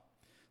pile.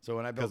 So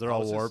when I built because they're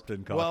all warped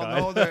and cockeyed.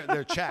 Well, no,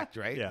 they're checked,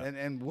 right? Yeah.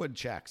 And wood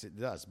checks, it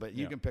does. But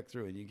you can pick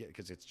through and you get,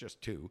 because it's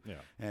just 2.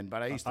 Yeah.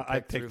 But I used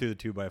to pick through the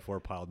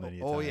 2x4 pile many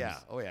times.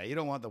 Oh yeah. You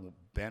don't want the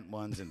bent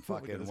ones and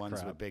fucking ones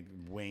crap. with big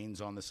wanes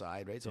on the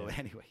side, right? So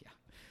anyway,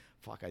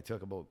 fuck, I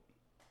took about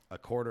a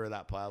quarter of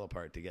that pile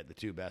apart to get the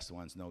 2 best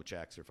ones, no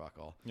checks or fuck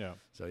all. Yeah.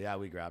 So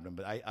we grabbed them,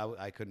 but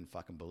I couldn't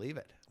fucking believe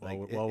it. Like,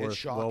 it's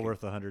shocking. Well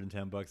worth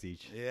 $110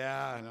 each.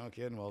 Yeah, no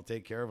kidding. Well,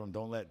 take care of them.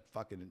 Don't let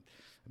fucking.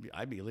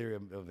 I'd be leery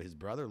of his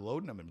brother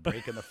loading them and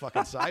breaking the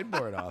fucking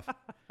sideboard off.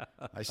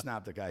 I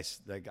snapped I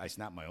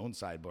snapped my own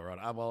sideboard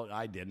on. Well,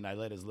 I didn't. I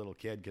let his little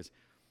kid, because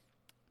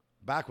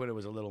back when it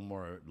was a little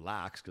more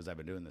lax, because I've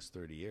been doing this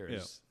 30 years.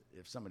 Yeah.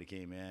 If somebody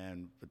came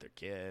in with their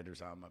kid or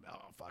something, I'm,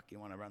 oh fuck, you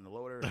want to run the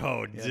loader?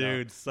 Oh,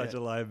 dude, such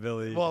a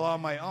liability. Well, on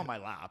my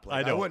lap,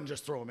 like, I wouldn't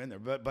just throw them in there,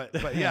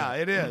 but yeah,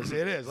 it is.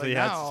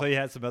 So you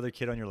had some other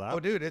kid on your lap. Oh,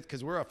 dude, it's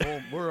because we're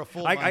a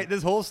full.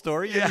 This whole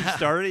story, you haven't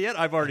started it yet.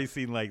 I've already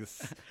seen like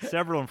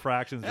several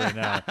infractions right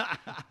now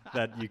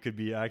that you could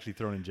be actually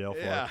thrown in jail for.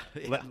 Yeah.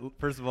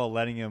 First of all,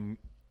 letting him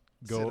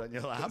go sit on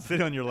your lap.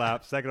 Sit on your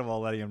lap. Second of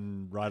all, letting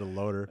him ride a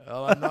loader.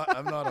 Well,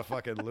 I'm not a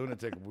fucking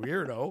lunatic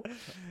weirdo,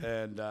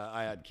 and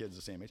I had kids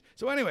the same age.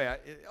 So anyway,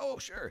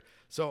 sure.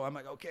 So I'm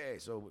like, okay,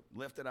 so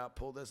lift it up,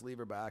 pull this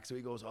lever back. So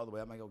he goes all the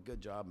way up. I go,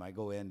 good job. And I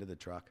go into the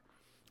truck.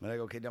 And I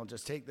go, okay, now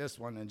just take this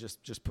one and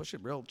just push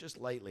it just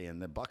lightly,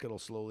 and the bucket will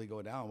slowly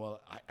go down.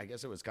 Well, I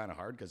guess it was kind of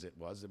hard because it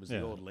was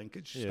the old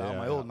linkage style,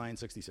 my old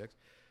 966.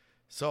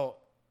 So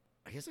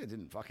I guess I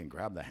didn't fucking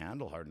grab the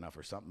handle hard enough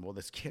or something. Well,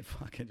 this kid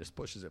fucking just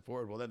pushes it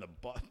forward. Well, then the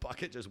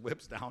bucket just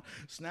whips down,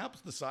 snaps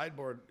the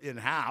sideboard in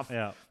half,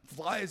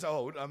 flies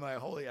out. I'm like,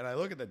 holy, and I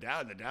look at the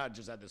dad, and the dad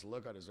just had this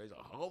look on his face, like,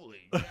 holy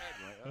shit.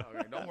 Like,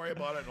 okay, don't worry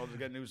about it. I'll just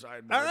get a new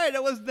sideboard. All right,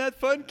 that wasn't that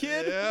fun,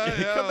 kid?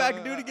 Yeah. Come back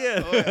and do it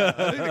again. Oh, yeah.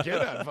 I think the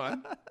kid had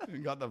fun. He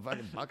got the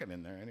fucking bucket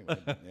in there anyway.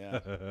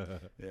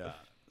 Yeah.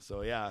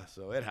 So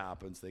it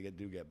happens. They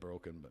do get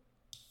broken.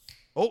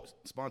 But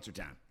sponsor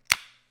time.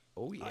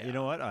 Oh, yeah. You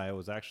know what? I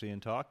was actually in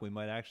talk. We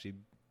might actually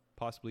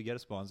possibly get a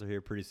sponsor here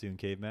pretty soon,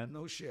 Caveman.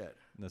 No shit.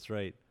 That's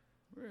right.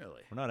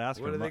 Really? We're not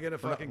asking what are they going to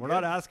fucking We're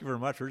not asking for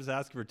much. We're just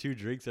asking for 2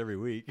 drinks every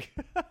week.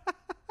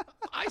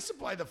 I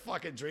supply the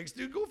fucking drinks,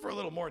 dude. Go for a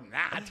little more than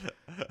that.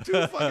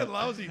 2 fucking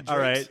lousy drinks. All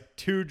right.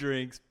 2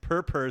 drinks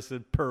per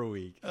person per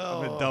week.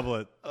 I'm going to double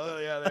it. Oh,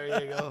 yeah.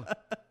 There you go.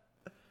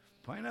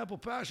 Pineapple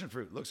passion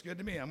fruit. Looks good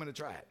to me. I'm going to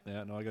try it.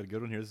 Yeah, no, I got a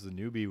good one here. This is a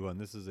newbie one.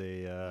 This is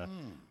a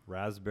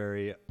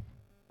raspberry...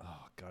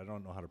 Oh, God, I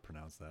don't know how to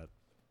pronounce that.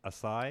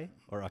 Acai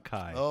or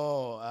acai?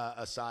 Oh,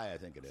 acai, I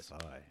think it is.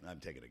 Acai. I'm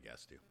taking a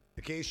guess, too.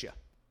 Acacia.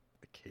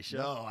 Acacia?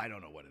 No, I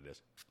don't know what it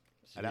is.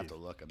 Jeez. I'd have to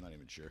look. I'm not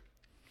even sure.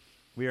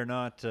 We are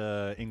not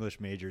English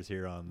majors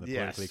here on the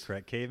Politically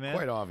Correct Caveman.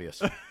 Quite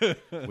obvious.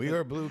 We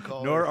are blue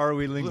collar. Nor are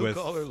we linguists.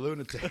 Blue collar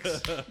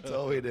lunatics. That's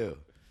all we do.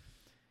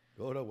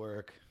 Go to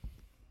work.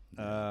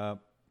 So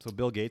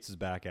Bill Gates is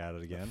back at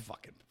it again.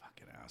 Fucking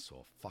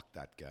asshole. Fuck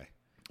that guy.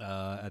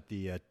 At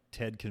the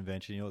TED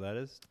convention, you know what that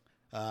is?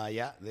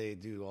 Yeah, they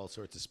do all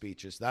sorts of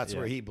speeches. That's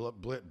where he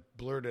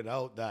blurted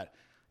out that,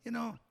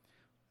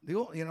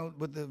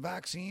 with the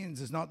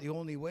vaccines is not the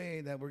only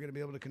way that we're going to be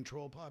able to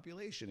control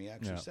population. He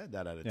actually said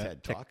that at a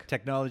TED talk.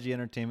 Technology,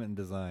 entertainment, and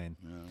design.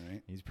 All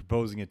right. He's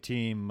proposing a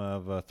team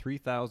of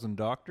 3,000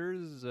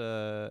 doctors,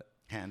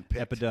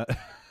 handpicked,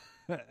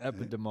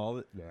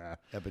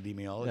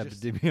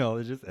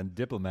 epidemiologists, and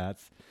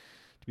diplomats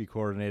to be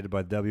coordinated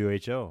by the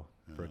WHO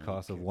for a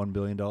cost of $1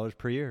 billion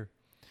per year.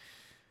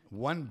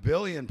 $1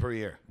 billion per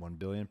year. $1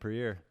 billion per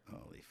year.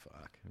 Holy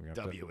fuck.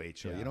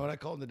 WHO. You know what I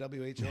call them, the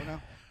WHO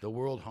now? The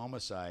World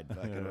Homicide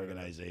fucking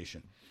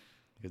organization.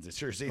 Because it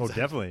sure seems. Oh,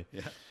 definitely.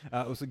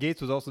 Yeah. So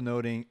Gates was also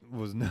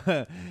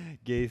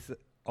Gates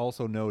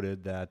also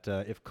noted that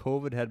if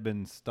COVID had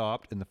been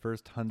stopped in the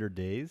first 100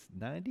 days,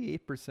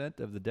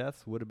 98% of the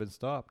deaths would have been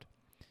stopped.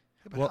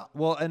 Yeah,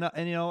 I'll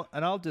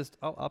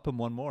up him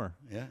one more.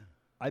 Yeah.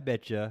 I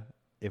bet you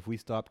if we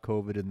stopped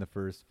COVID in the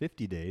first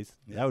 50 days,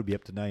 that would be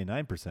up to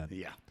 99%.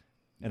 Yeah.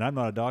 And I'm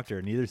not a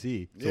doctor, neither is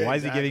he. So why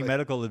is he giving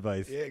medical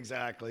advice? Yeah,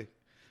 exactly.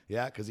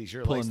 Yeah, because he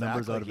sure pulling likes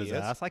numbers to out of his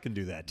ass. I can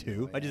do that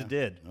too. I just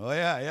did. Oh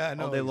yeah.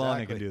 No, all day long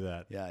I can do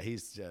that. Yeah,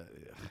 he's.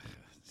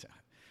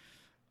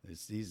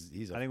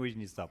 He's. I think we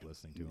need to stop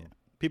listening to him.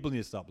 People need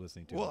to stop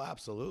listening to him. Well,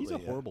 absolutely. He's a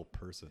horrible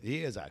person.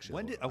 He is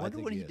actually. I wonder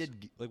when he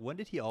did. Like, when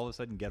did he all of a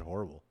sudden get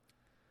horrible?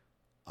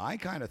 I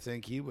kind of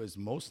think he was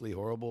mostly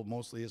horrible,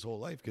 mostly his whole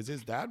life, because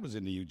his dad was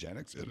into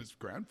eugenics and his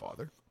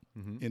grandfather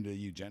into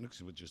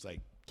eugenics, which is like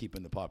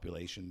keeping the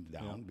population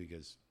down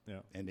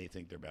and they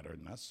think they're better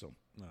than us. So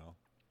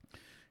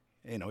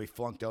he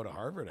flunked out of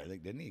Harvard. I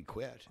think, didn't he? He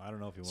quit. I don't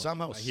know if he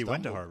somehow he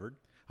went to Harvard.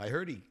 I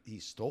heard he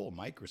stole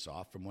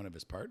Microsoft from one of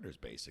his partners,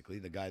 basically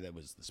the guy that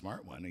was the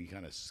smart one. He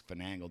kind of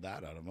finagled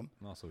that out of him.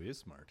 Also, he is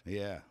smart.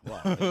 Yeah,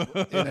 well,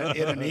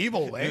 in an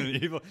evil way,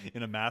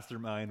 in a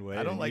mastermind way.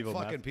 I don't like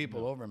fucking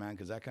people over, man,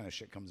 because that kind of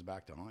shit comes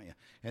back to haunt you.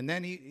 And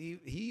then he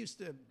used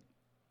to.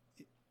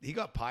 He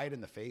got pied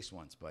in the face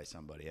once by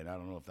somebody, and I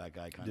don't know if that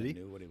guy kind of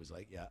knew what he was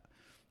like. Yeah,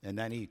 and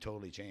then he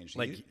totally changed.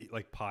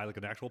 Like pie, like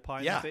an actual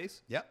pie in the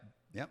face. Yep.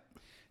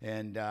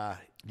 And did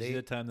you see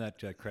the time that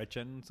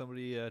Kretchen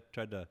somebody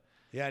tried to.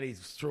 Yeah, and his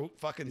throat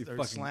fucking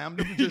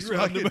slammed him. Just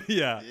grabbed him, by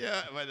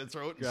the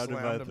throat and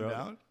slammed him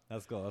down.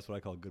 That's what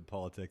I call good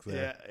politics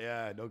there.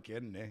 Yeah, no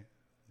kidding, eh?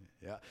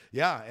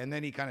 Yeah, and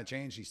then he kind of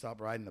changed. He stopped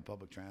riding the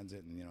public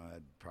transit and,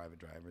 had private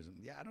drivers. And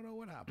I don't know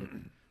what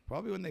happened.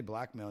 Probably when they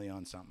blackmail you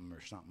on something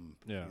or something.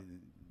 Yeah.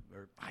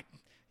 Or, I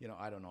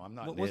don't know. I'm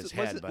not in his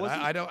head, but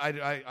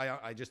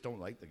I just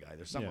don't like the guy.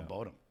 There's something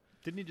about him.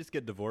 Didn't he just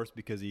get divorced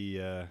because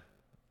he...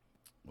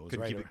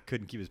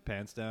 couldn't keep his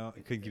pants down.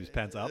 Couldn't keep his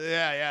pants up.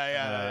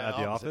 Yeah. At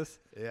the office.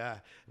 Yeah.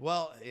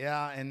 Well,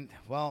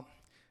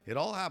 it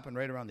all happened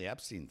right around the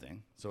Epstein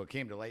thing. So it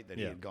came to light that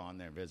he had gone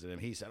there and visited him.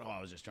 He said, I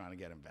was just trying to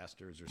get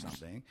investors or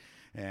something.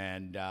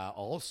 And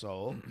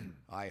also,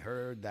 I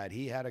heard that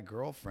he had a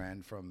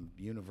girlfriend from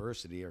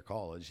university or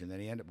college, and then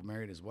he ended up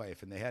marrying his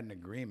wife, and they had an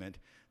agreement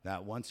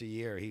that once a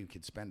year he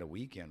could spend a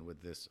weekend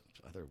with this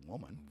other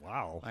woman.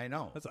 Wow. I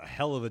know. That's a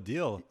hell of a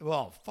deal.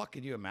 Well, fuck,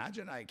 can you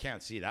imagine? I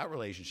can't see that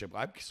relationship.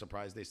 I'm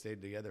surprised they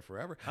stayed together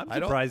forever. I'm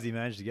surprised he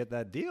managed to get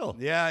that deal.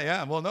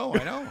 Yeah. Well, no,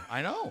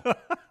 I know.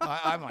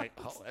 I'm like,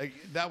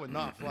 that would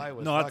not fly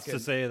with not to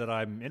say that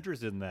I'm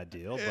interested in that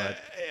deal, but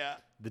yeah.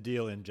 the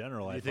deal in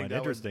general I find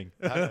interesting.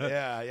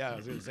 I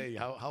was going to say,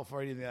 how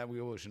far do you think that we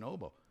go with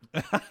Shinobu?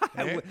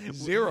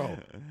 Zero.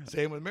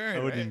 Same with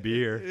Marion. I wouldn't be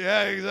here.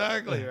 Yeah,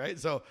 exactly. Right.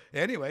 So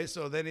anyway,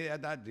 so then he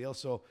had that deal.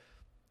 So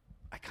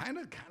I kind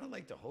of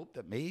like to hope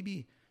that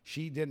maybe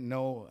she didn't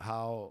know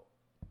how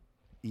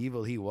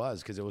evil he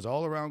was, because it was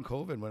all around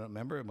COVID.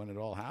 Remember when it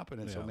all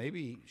happened, and so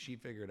maybe she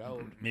figured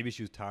out. Maybe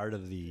she was tired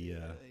of the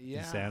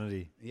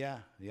insanity. Yeah,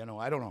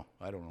 I don't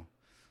know.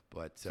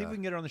 But see if we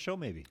can get her on the show.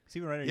 Maybe see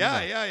if we write her.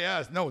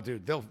 Yeah. No,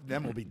 dude,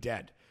 them will be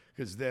dead.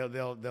 Because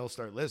they'll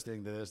start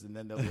listening to this, and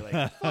then they'll be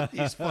like, fuck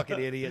these fucking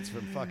idiots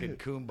from fucking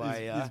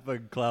Kumbaya. These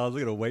fucking clowns are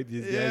gonna wipe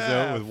these guys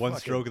out with one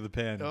stroke of the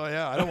pen. Oh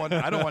yeah, I don't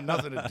want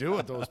nothing to do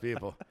with those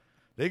people.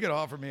 They could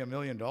offer me $1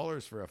 million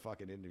for a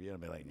fucking interview, and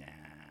I'd be like, nah,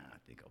 I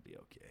think I'll be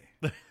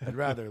okay. I'd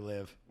rather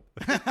live.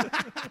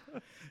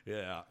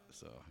 Yeah,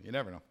 so you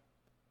never know.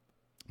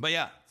 But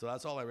yeah, so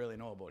that's all I really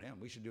know about him.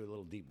 We should do a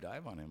little deep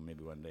dive on him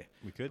maybe one day.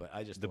 We could. But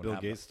I just the don't Bill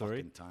have Gates the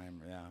story.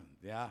 Time.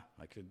 Yeah,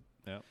 I could.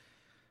 Yeah.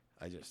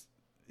 I just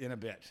in a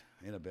bit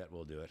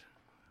we'll do it.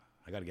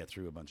 I got to get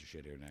through a bunch of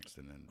shit here next,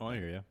 and then. Oh, I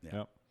hear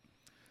you.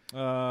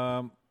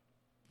 Yeah.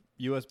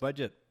 U.S.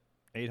 budget,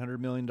 $800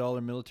 million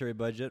military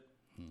budget.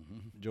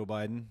 Mm-hmm. Joe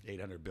Biden.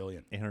 $800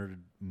 billion. $800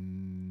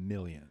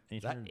 million.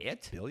 Is that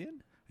it?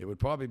 Billion? It would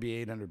probably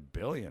be $800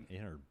 billion.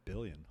 $800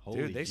 billion.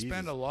 Holy Dude, they Jesus.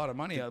 spend a lot of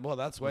money. Well,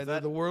 that's why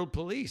they're the world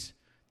police.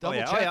 Double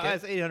check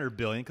it. It's $800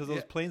 billion because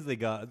those planes they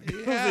got.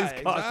 Yeah,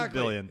 things cost $1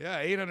 billion.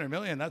 Yeah, $800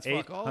 million. That's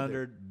fuck all.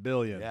 $800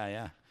 billion.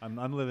 Yeah.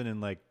 I'm living in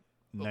like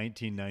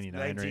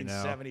 1999 right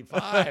now.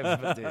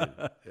 1975,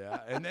 dude. Yeah,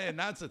 and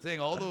that's the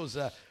thing. All those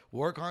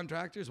war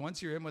contractors,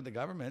 once you're in with the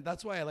government,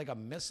 that's why like a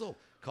missile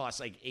costs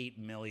like $8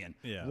 million.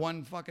 Yeah.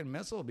 One fucking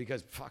missile,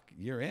 because fuck,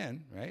 you're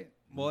in, right?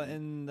 Well,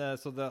 and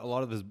so a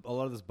lot of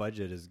this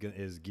budget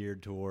is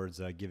geared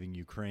towards giving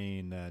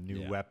Ukraine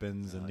new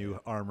weapons and new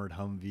armored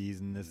Humvees,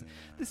 and this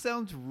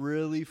sounds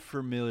really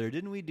familiar.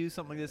 Didn't we do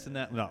something like this in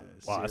that? Not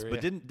us,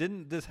 but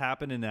didn't this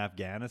happen in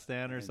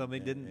Afghanistan or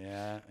something? Didn't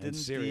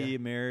the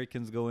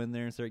Americans go in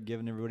there and start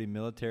giving everybody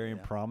military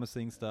and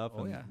promising stuff?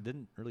 And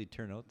didn't really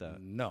turn out that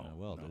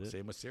well, did it?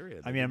 Same with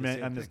Syria. I mean,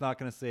 I'm just not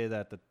going to say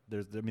that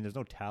there's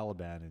no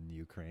Taliban in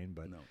Ukraine,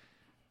 but.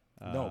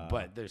 No,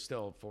 but there's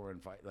still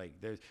foreign fight.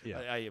 Like there's,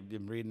 I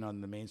am reading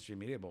on the mainstream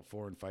media about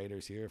foreign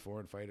fighters here,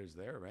 foreign fighters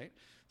there, right?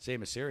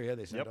 Same as Syria,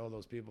 they sent all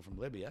those people from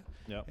Libya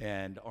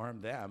and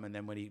armed them. And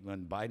then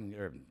when Biden,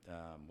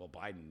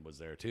 Biden was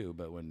there too,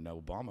 but when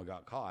Obama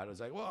got caught, it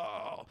was like,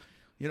 whoa,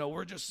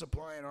 we're just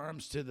supplying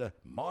arms to the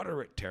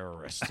moderate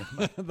terrorists.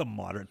 The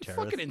moderate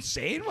terrorists. Fucking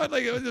insane. What?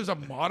 Like there's a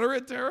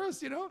moderate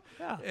terrorist,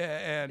 Yeah.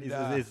 And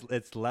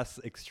it's less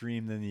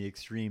extreme than the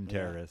extreme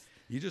terrorist.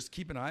 You just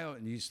keep an eye out,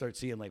 and you start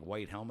seeing like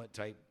white helmet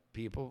type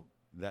people.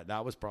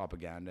 That was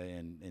propaganda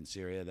in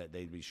Syria, that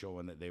they'd be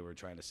showing that they were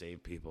trying to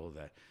save people,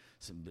 that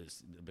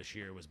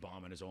Bashir was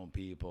bombing his own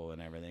people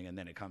and everything. And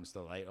then it comes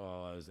to light, I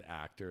was an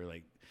actor,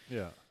 like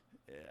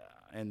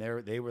and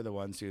they were the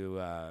ones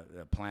who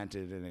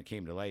planted, and it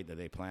came to light that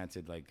they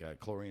planted like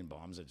chlorine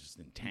bombs just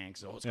in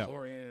tanks. Oh, it's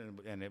chlorine,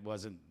 and it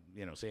wasn't,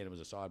 saying it was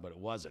Assad, but it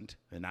wasn't,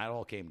 and that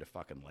all came to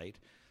fucking light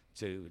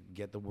to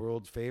get the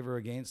world's favor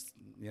against.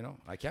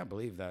 I can't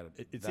believe that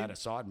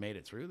Assad made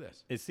it through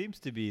this. It seems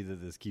to be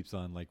that this keeps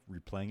on like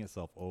replaying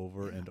itself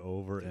over and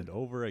over and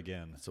over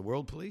again. It's the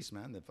world police,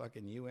 man. The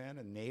fucking UN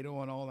and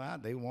NATO and all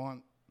that. They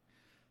want.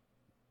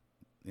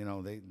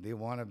 They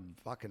want to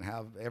fucking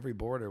have every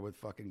border with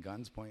fucking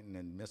guns pointing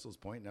and missiles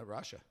pointing at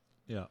Russia.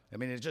 Yeah. I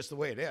mean, it's just the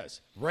way it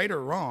is. Right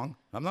or wrong.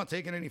 I'm not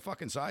taking any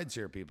fucking sides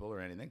here, people, or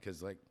anything,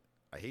 because, like,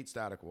 I hate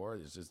static war.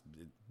 It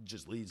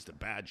just leads to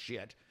bad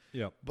shit.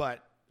 Yeah.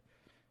 But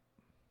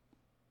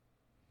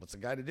what's the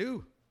guy to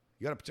do?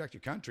 You got to protect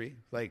your country.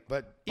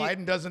 But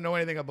Biden doesn't know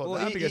anything about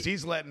that, because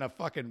he's letting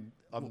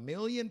a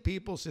million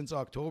people since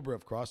October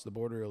have crossed the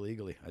border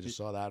illegally. I just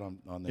saw that on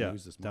the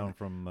news this morning. Down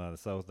from the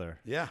south there.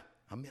 Yeah.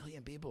 1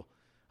 million people.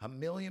 1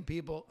 million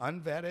people,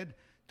 unvetted,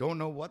 don't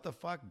know what the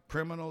fuck,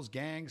 criminals,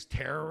 gangs,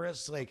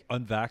 terrorists, like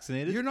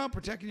unvaccinated. You're not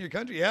protecting your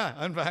country. Yeah,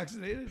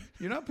 unvaccinated.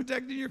 You're not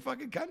protecting your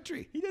fucking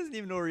country. He doesn't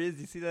even know where he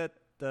is. You see that?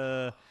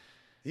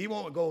 He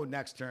won't go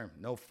next term.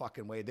 No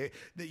fucking way.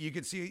 You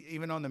can see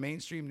even on the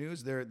mainstream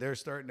news, they're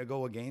starting to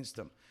go against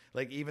him.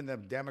 Like even the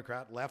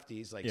Democrat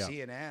lefties, like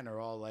CNN, are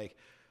all like,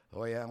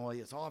 oh yeah, well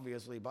it's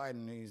obviously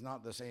Biden. He's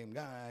not the same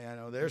guy. I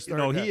know they're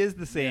starting. He is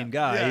the same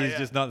guy. He's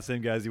just not the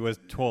same guy as he was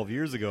 12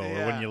 years ago,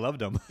 or when you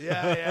loved him.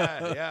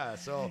 Yeah.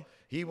 So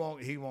he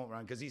won't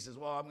run, because he says,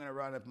 well, I'm going to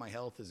run if my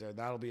health is there.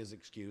 That'll be his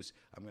excuse.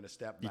 I'm going to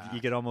step back. You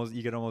could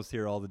almost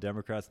hear all the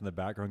Democrats in the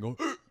background go.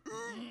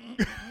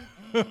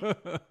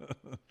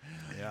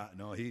 Yeah,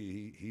 no,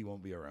 he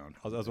won't be around.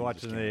 I was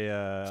watching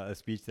a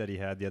speech that he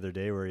had the other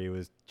day where he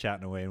was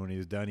chatting away, and when he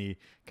was done, he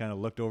kind of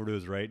looked over to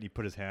his right and he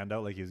put his hand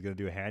out like he was going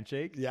to do a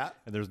handshake. Yeah.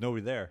 And there was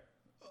nobody there.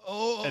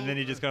 Oh. And then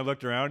he just kind of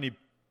looked around and he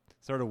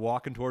started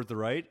walking towards the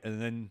right,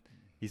 and then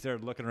he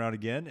started looking around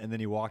again, and then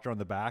he walked around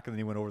the back, and then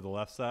he went over the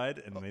left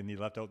side, and then he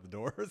left out the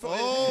door. So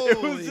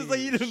it was just like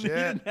he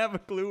didn't have a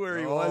clue where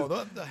he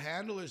was. The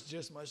handlers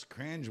just must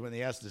cringe when he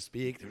has to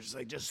speak. They're just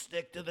like, just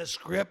stick to the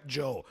script,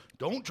 Joe.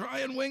 Don't try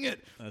and wing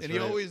it. That's and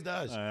right. He always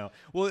does. I know.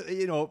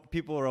 Well,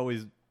 people are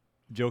always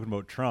joking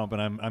about Trump,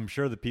 and I'm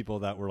sure the people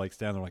that were like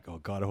standing there like, oh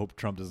God, I hope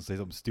Trump doesn't say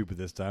something stupid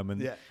this time,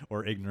 and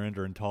or ignorant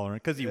or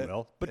intolerant, because he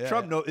will. But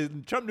Trump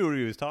knew what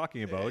he was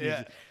talking about.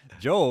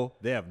 Joe,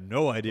 they have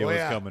no idea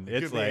what's coming.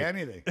 It could be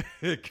anything.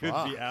 It could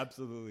be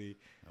absolutely.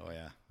 Oh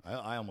yeah,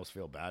 I almost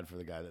feel bad for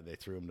the guy that they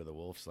threw him to the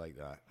wolves like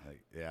that.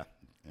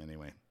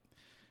 Anyway.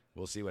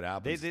 We'll see what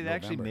happens. They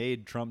actually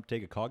made Trump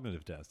take a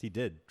cognitive test. He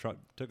did. Trump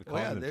took a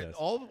cognitive test.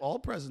 All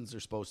presidents are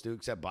supposed to,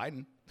 except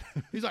Biden.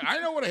 He's like, I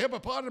know what a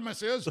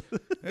hippopotamus is.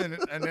 and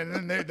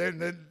then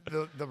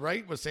the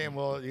right was saying,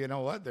 well, you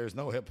know what? There's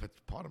no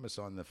hippopotamus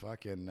on the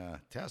fucking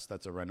test.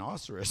 That's a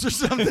rhinoceros or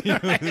something.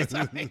 Right? He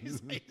didn't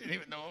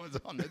even know it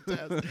was on the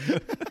test.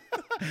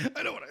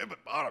 I know what a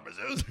hippopotamus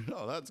is.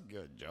 Oh, that's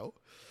good, Joe.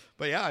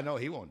 But yeah, I know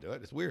he won't do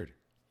it. It's weird.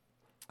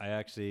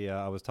 I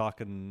was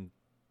talking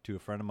to a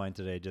friend of mine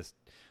today,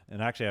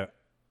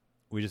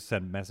 we just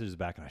sent messages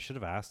back, and I should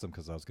have asked him,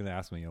 because I was going to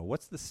ask him,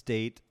 what's the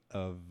state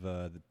of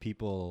the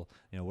people,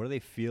 what do they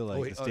feel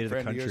like, the state of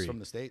the country? From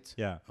the States?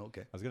 Yeah.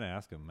 Okay. I was going to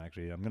ask him,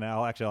 actually.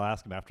 I'll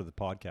ask him after the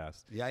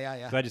podcast.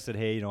 Yeah. So I just said,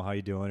 hey, how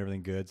you doing?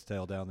 Everything good?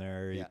 Still down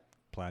there? Yeah.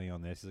 Planning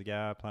on this? He's like,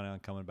 yeah, planning on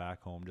coming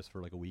back home just for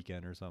like a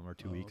weekend or something, or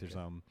 2 weeks or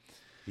something.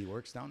 He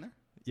works down there?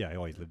 Yeah,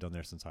 he's lived down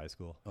there since high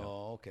school.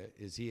 Oh, okay.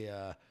 Is he...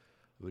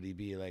 would he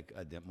be like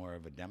more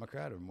of a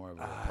Democrat or more of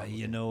a Republican?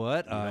 You know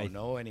what? I don't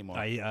know anymore.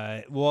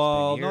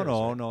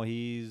 No.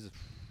 He's.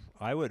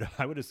 I would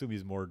assume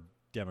he's more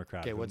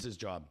Democrat. Okay, what's his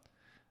job?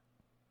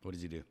 What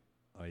does he do?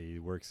 He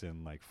works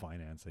in like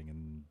financing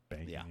and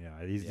banking.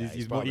 Yeah,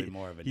 he's probably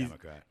more of a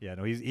Democrat. Yeah,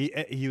 no,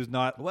 he was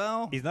not.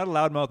 Well, he's not a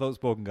loudmouth,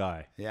 outspoken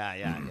guy.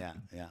 Yeah.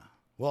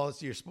 Well,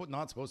 you're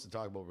not supposed to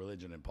talk about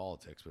religion and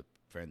politics with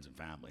friends and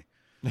family.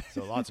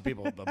 So lots of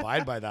people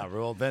abide by that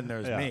rule. Then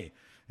there's me,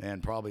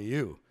 and probably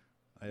you.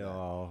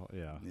 Oh,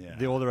 yeah.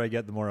 The older I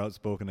get, the more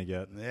outspoken I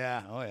get.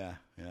 Yeah. Oh, yeah.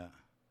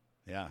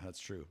 Yeah, that's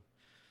true.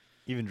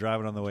 Even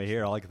driving on the way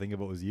here, all I could think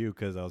about was you,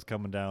 because I was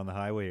coming down the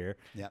highway here,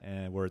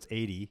 and where it's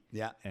 80,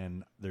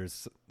 and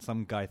there's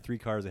some guy 3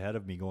 cars ahead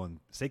of me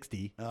going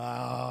 60.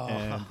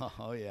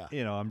 Oh, yeah.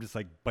 I'm just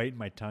like biting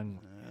my tongue.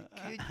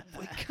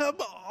 Come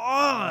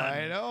on.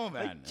 I know,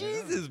 man. Like,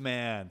 Jesus,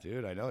 man.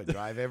 Dude, I know. I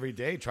drive every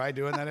day. Try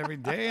doing that every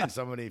day, and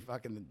somebody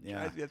fucking,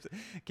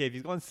 Okay, if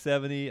he's going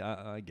 70,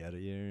 I get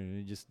it.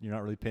 You're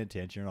not really paying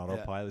attention. You're on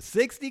autopilot.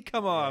 60?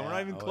 Come on. We're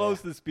not even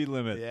close to the speed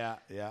limit. Yeah.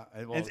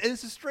 And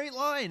it's a straight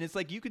line. It's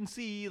like you can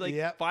see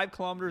 5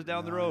 kilometers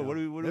down the road. What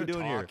are we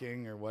doing here?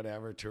 Talking or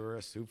whatever.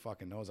 Tourists. Who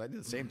fucking knows? I did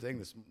the same thing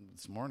this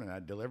morning. I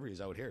had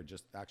deliveries out here,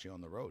 just actually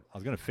on the road. I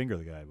was going to finger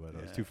the guy, but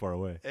I was too far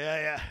away.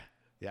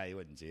 Yeah, you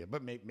wouldn't see it.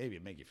 But maybe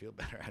it'd make you feel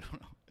better. I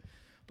don't know.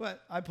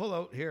 But I pull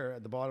out here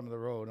at the bottom of the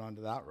road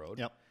onto that road.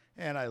 Yep.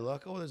 And I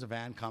look, there's a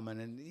van coming,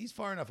 and he's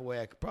far enough away.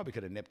 I probably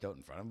could have nipped out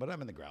in front of him, but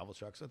I'm in the gravel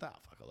truck, so I thought,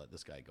 fuck, I'll let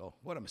this guy go.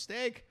 What a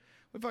mistake.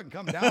 We fucking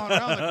come down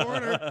around the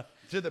corner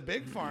to the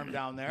big farm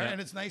down there, and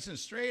it's nice and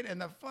straight,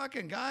 and the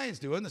fucking guy is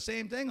doing the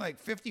same thing, like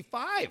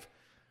 55.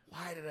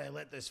 Why did I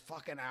let this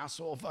fucking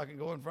asshole fucking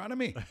go in front of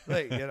me?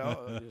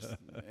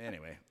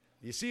 Anyway,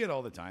 you see it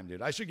all the time,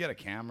 dude. I should get a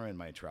camera in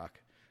my truck,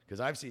 because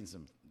I've seen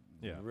some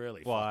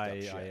really fucked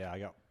up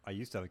shit. I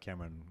used to have a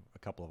camera in a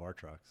couple of our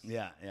trucks.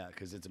 Yeah,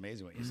 because it's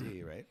amazing what you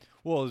see, right?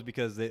 Well, it was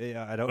because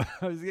I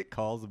always get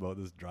calls about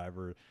this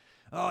driver.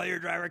 Oh, your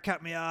driver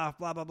cut me off,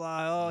 blah blah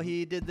blah. Oh,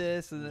 he did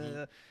this,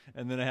 and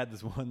then I had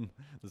this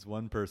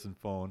one person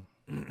phone.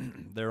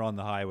 They're on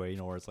the highway,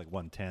 where it's like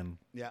 110,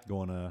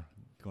 going to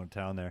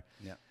town there.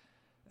 Yeah,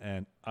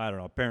 and I don't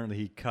know. Apparently,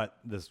 he cut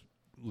this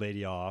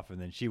lady off,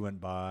 and then she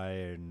went by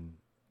and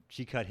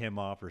she cut him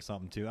off or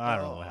something too. I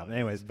don't know what happened.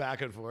 Anyways,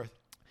 back and forth.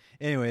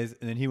 Anyways,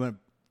 and then he went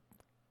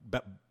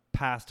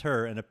past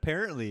her, and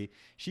apparently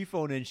she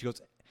phoned in. She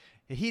goes,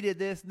 he did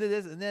this,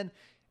 and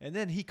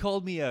then he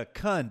called me a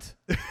cunt.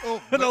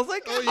 Oh, and I was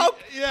like,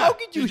 how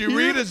could you? Did you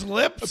read his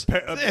lips?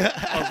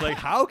 I was like,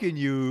 how can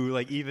you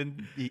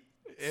even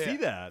see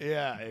that?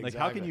 Yeah, exactly. Like,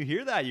 how can you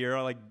hear that? You're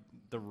on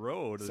the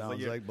road.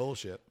 Sounds like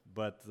bullshit.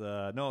 But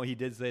no, he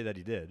did say that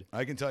he did.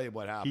 I can tell you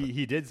what happened.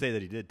 He did say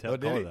that he did call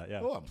her that.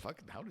 Yeah. Oh, I'm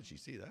fucking. How did she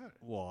see that?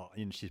 Well,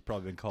 she's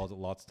probably been called it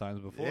lots of times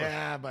before.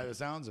 Yeah, by the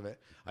sounds of it,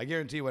 I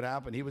guarantee what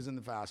happened. He was in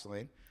the fast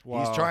lane.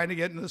 Wow. He's trying to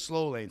get into the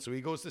slow lane, so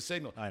he goes to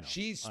signal. I know.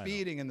 She's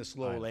speeding in the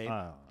slow lane.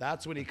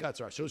 That's when he cuts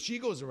her off. So she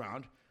goes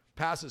around,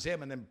 passes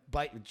him, and then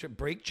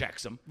brake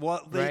checks him.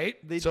 Well, right?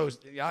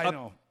 I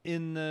know.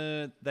 In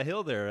the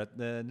hill there at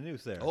the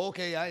noose there.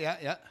 Okay,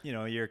 yeah.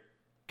 You're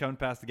coming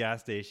past the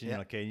gas station. Yeah.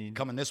 Okay, you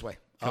Coming this way.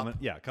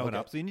 coming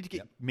up. So you need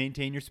to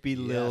maintain your speed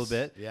a little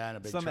bit. Yeah, and a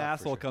big Some truck,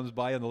 asshole comes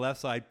by on the left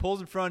side, pulls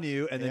in front of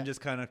you, and then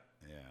just kind of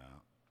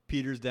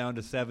peters down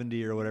to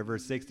 70 or whatever,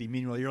 60.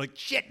 Meanwhile, you're like,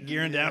 shit,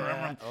 gearing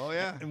down. Oh,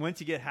 yeah. And once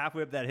you get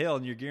halfway up that hill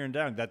and you're gearing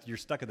down, you're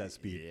stuck at that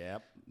speed.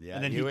 Yep. Yeah.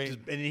 And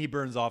then he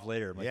burns off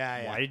later. I'm like,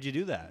 why did you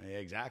do that? Yeah,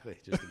 exactly.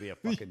 Just to be a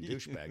fucking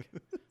douchebag.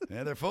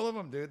 Yeah, they're full of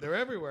them, dude. They're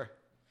everywhere.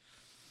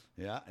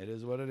 Yeah, it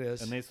is what it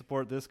is. And they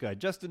support this guy,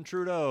 Justin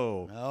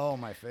Trudeau. Oh,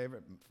 my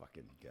favorite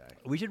fucking guy.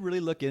 We should really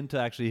look into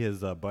actually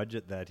his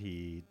budget that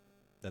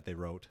they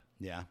wrote.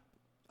 Yeah.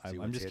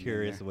 I'm just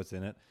curious of what's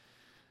in it.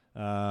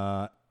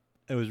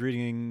 I was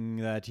reading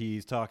that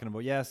he's talking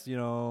about, yes,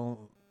 the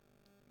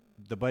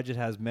budget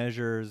has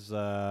measures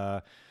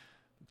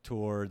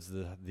towards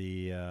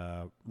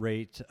the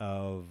rate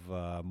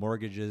of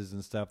mortgages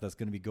and stuff that's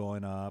going to be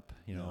going up,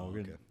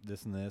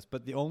 this and this.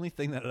 But the only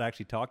thing that it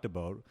actually talked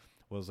about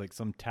was like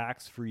some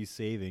tax-free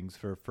savings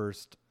for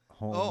first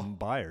home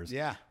buyers.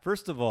 Yeah.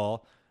 First of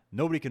all,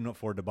 nobody can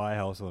afford to buy a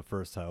house on the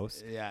first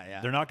house.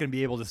 Yeah. They're not going to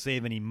be able to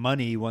save any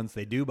money once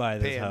they do buy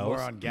this Paying house. more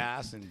on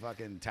gas and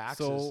fucking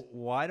taxes. So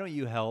why don't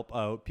you help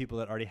out people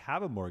that already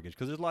have a mortgage?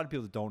 Because there's a lot of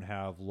people that don't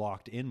have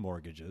locked-in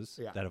mortgages,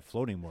 that have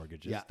floating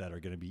mortges that are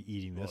going to be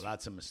eating this. Well,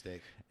 that's a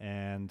mistake.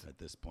 And at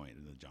this point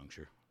in the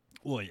juncture.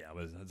 Well, yeah,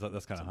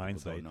 that's kind of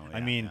hindsight.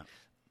 I mean,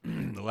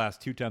 the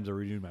last 2 times I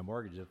renewed my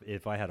mortgage,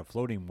 if I had a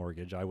floating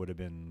mortgage, I would have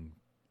been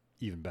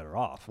even better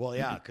off. Well,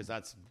 yeah, because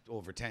that's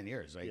over 10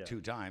 years, right? 2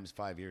 times,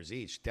 5 years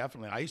each.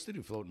 Definitely. I used to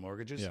do floating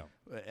mortgages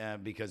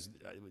because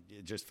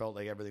it just felt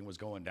like everything was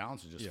going down,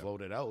 so just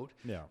float it out.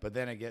 Yeah. But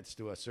then it gets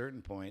to a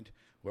certain point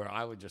where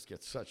I would just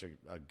get such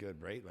a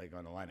good rate, like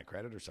on a line of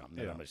credit or something.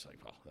 And I'm just like,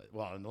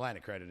 well, and the line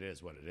of credit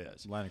is what it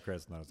is. Line of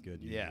credit's not as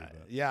good.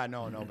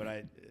 No,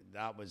 but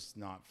that was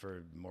not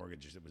for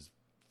mortgages. It was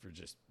for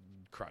just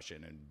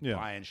crushing and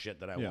buying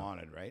shit that I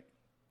wanted, right?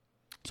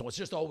 So it's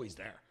just always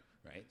there.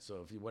 Right,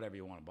 so if whatever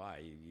you want to buy,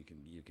 you can.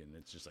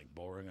 It's just like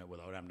borrowing it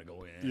without having to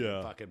go in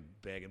and fucking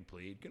beg and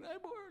plead. Can I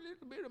borrow a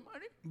little bit of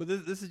money? But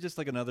this is just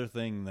like another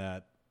thing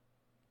that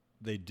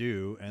they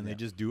do, and they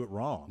just do it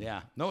wrong.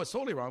 Yeah, no, it's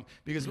totally wrong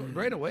because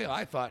right away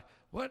I thought,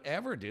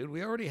 whatever, dude.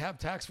 We already have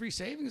tax-free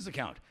savings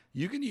account.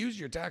 You can use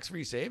your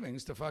tax-free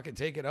savings to fucking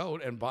take it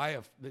out and buy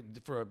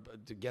to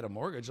get a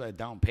mortgage, like a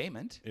down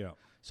payment. Yeah.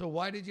 So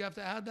why did you have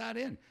to add that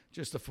in?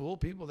 Just to fool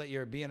people that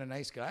you're being a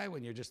nice guy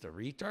when you're just a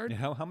retard?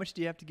 How much do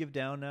you have to give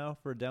down now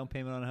for a down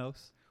payment on a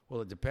house?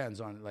 Well, it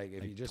depends on, like,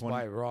 if you just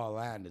buy raw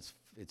land, it's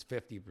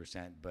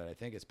 50%, but I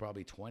think it's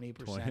probably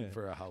 20%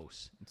 for a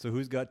house. So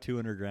who's got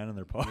 $200,000 in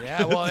their pocket?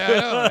 Yeah, well, I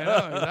know,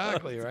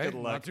 exactly, right?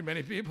 Not too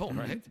many people,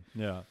 right?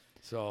 Yeah.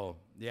 So,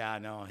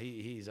 no,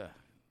 he's a...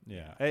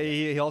 Yeah.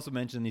 He also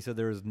mentioned, he said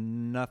there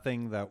isn't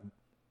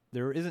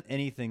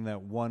anything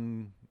that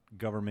one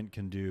government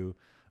can do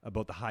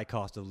about the high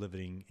cost of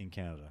living in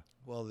Canada.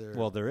 Well,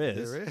 there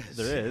is.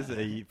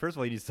 First of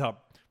all, you need to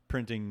stop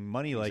printing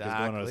money like it's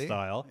going out of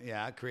style.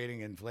 Yeah,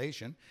 creating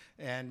inflation.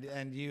 And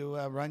you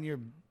run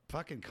your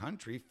fucking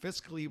country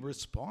fiscally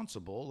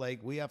responsible like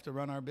we have to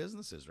run our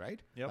businesses, right?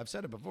 Yep. I've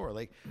said it before.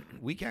 Like,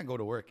 we can't go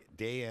to work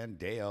day in,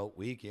 day out,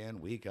 week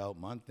in, week out,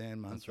 month in,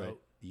 month out,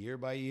 year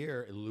by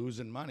year,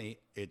 losing money.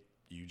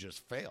 You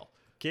just fail.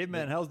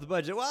 Caveman, how's the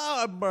budget?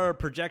 Well, our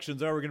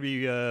projections are we're going to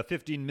be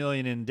 $15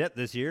 million in debt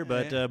this year,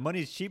 but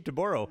money's cheap to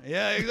borrow.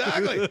 Yeah,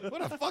 exactly.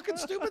 What a fucking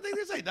stupid thing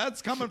to say.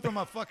 That's coming from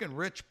a fucking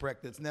rich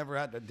prick that's never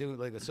had to do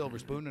like a silver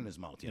spoon in his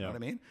mouth. You know what I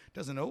mean?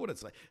 Doesn't know what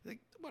it's like.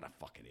 What a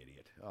fucking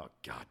idiot. Oh,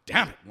 God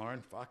damn it,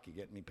 Lauren. Fuck, you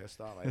getting me pissed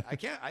off. I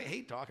can't. I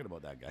hate talking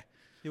about that guy.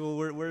 Yeah, well,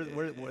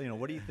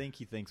 what do you think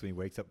he thinks when he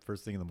wakes up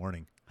first thing in the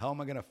morning? How am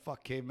I going to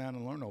fuck Caveman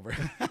and Lauren over?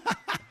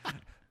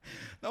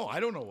 No,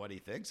 I don't know what he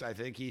thinks. I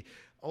think the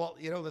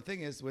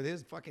thing is, with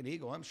his fucking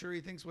ego, I'm sure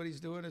he thinks what he's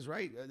doing is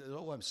right.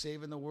 I'm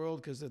saving the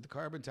world because of the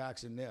carbon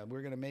tax, and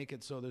we're going to make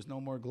it so there's no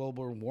more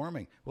global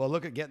warming. Well,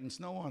 look at getting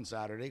snow on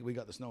Saturday. We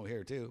got the snow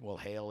here, too. Well,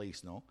 haily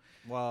snow.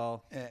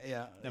 Well,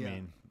 I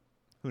mean,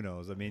 who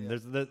knows? I mean,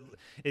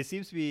 it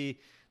seems to be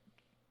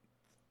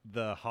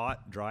the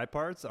hot, dry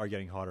parts are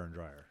getting hotter and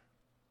drier.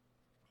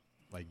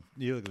 Like,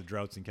 you look at the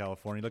droughts in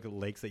California, look at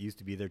lakes that used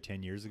to be there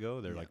 10 years ago.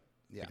 They're like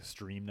a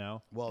stream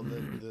now. Well,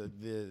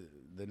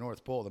 the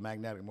North Pole, the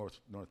magnetic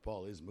North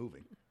Pole is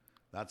moving.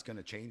 That's going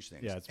to change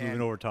things. Yeah, it's moving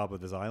over top of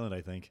this island,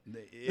 I think.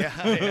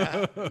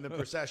 Yeah. And the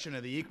precession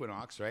of the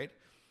equinox, right?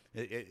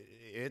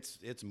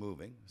 It's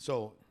moving.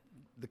 So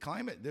the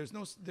climate, there's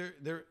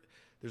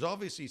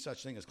obviously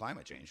such thing as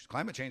climate change.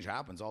 Climate change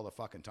happens all the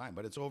fucking time,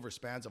 but it's over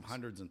spans of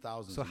hundreds and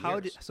thousands of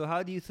years. So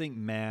how do you think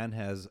man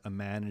has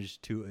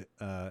managed to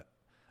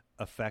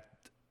affect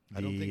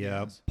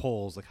the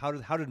poles? Like how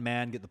did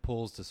man get the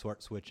poles to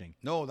start switching?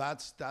 No,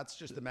 that's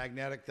just the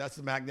magnetic. That's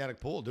the magnetic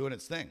pole doing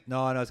its thing.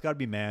 No, it's got to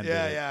be man.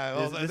 Yeah.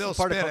 Well, this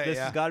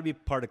has got to be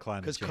part of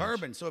climate change. Because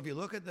carbon. So if you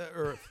look at the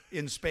Earth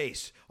in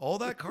space, all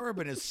that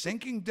carbon is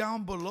sinking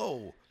down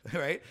below,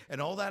 right?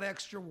 And all that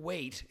extra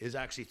weight is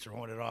actually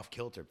throwing it off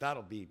kilter.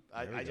 That'll be.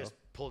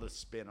 pulled a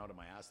spin out of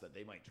my ass that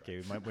they might try.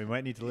 Okay, we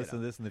might need to listen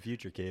to this in the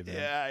future, caveman.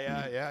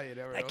 Yeah. You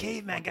never know. That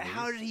caveman guy,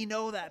 how did he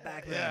know that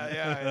back then?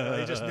 Yeah.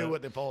 He just knew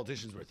what the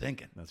politicians were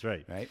thinking. That's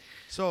right. Right?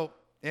 So,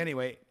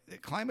 anyway,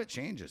 climate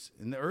changes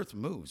and the earth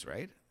moves,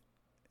 right?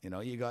 You know,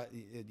 you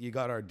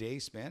got our day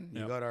spin,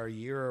 you got our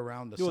year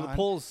around the sun. Well, the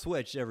poles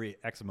switch every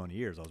X amount of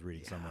years. I was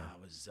reading somewhere.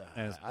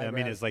 I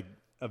mean, it's like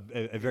a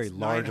very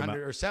large amount,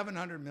 or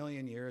 700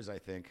 million years, I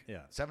think.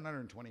 Yeah,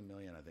 720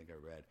 million, I think I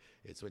read.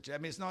 It's which I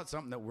mean, it's not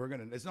something that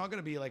it's not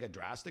gonna be like a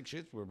drastic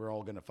shit where we're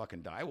all gonna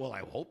fucking die. Well, I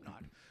hope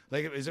not.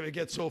 Like, if it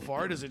gets so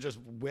far, does it just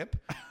whip?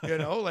 You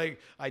know, like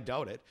I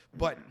doubt it.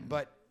 But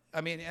I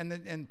mean,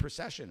 and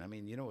precession. I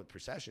mean, you know what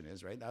precession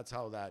is, right? That's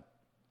how that.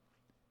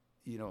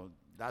 You know,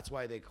 that's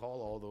why they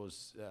call all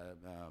those.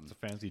 It's a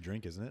fancy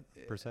drink, isn't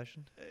it?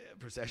 Procession.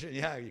 Procession.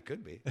 Yeah, it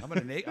could be. I'm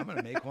gonna make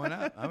one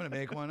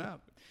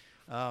up.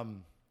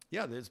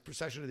 Yeah, there's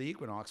precession of the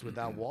equinox with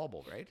that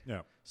wobble, right?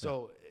 Yeah.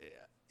 So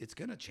it's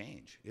gonna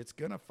change. It's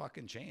gonna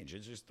fucking change.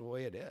 It's just the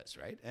way it is,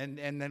 right? And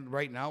then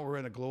right now we're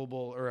in a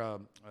global or a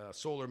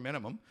solar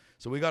minimum.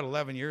 So we got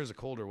 11 years of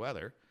colder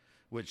weather,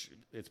 which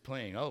it's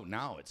playing out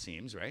now. It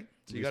seems, right?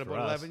 So you got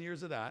about 11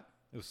 years of that.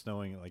 It was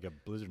snowing like a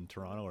blizzard in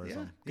Toronto or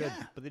something. Good,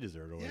 but they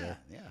deserve it over there.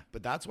 Yeah,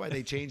 but that's why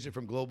they changed it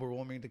from global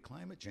warming to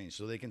climate change,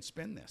 so they can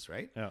spin this,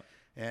 right? Yeah.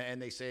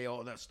 And they say,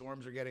 oh, the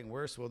storms are getting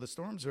worse. Well, the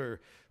storms are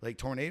like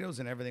tornadoes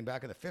and everything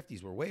back in the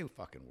 50s were way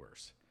fucking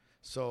worse.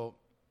 So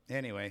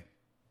anyway,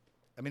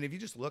 I mean, if you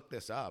just look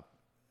this up,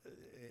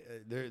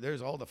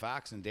 there's all the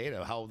facts and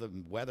data how the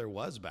weather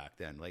was back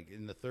then. Like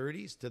in the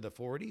 30s to the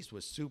 40s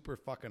was super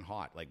fucking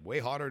hot, like way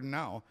hotter than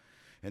now.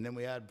 And then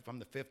we had from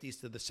the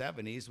 50s to the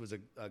 70s was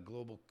a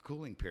global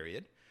cooling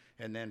period.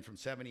 And then from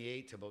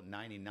 78 to about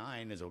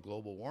 99 is a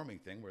global warming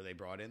thing where they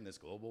brought in this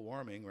global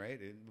warming, right?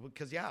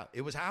 Because,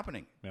 it was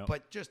happening,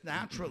 but just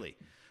naturally.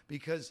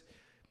 Because,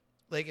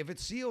 like, if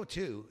it's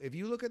CO2, if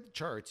you look at the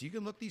charts, you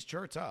can look these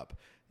charts up.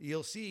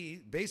 You'll see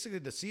basically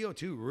the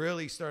CO2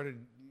 really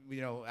started, you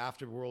know,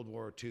 after World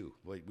War II.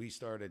 Like, we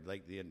started,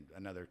 like,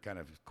 another kind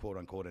of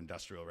quote-unquote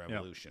industrial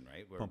revolution,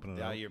 right? Where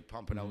you're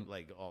pumping out,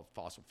 like, all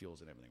fossil fuels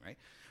and everything, right?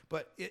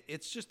 But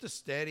it's just a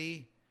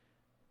steady,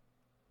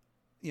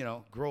 you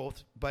know,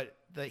 growth. But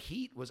the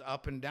heat was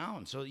up and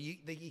down. So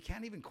you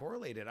can't even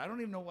correlate it. I don't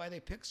even know why they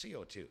picked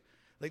CO2.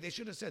 Like, they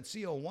should have said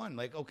CO1.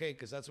 Like, okay,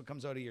 because that's what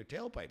comes out of your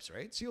tailpipes,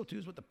 right? CO2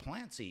 is what the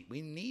plants eat.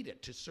 We need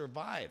it to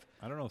survive.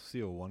 I don't know if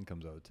CO1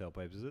 comes out of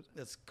tailpipes, is it?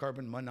 That's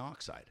carbon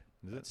monoxide.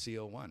 That's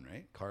CO1,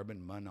 right?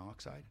 Carbon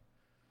monoxide.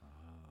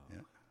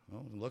 Yeah.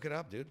 Well, look it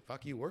up, dude.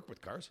 Fuck, you work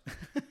with cars.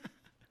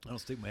 I don't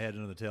stick my head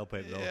into the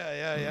tailpipe, though.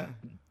 Yeah.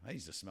 I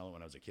used to smell it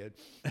when I was a kid.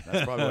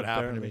 That's probably what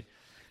happened to me.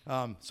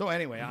 So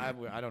anyway,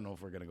 I don't know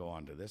if we're going to go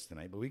on to this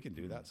tonight, but we can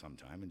do that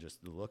sometime and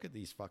just look at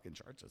these fucking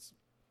charts.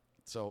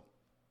 So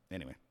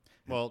anyway.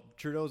 Well,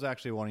 Trudeau's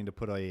actually wanting to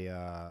put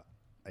a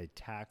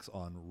tax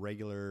on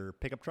regular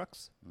pickup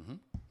trucks.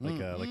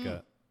 Mm-hmm.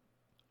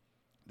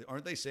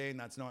 Aren't they saying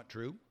that's not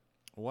true?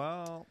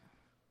 Well,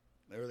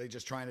 or are they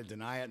just trying to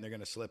deny it and they're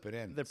going to slip it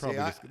in?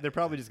 They're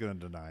probably just going to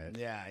deny it.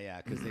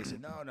 Yeah, because they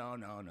said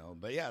no.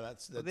 But yeah,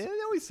 that's they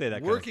always say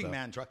that working kind of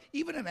man truck,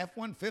 even an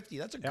F-150.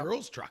 That's a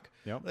girl's truck.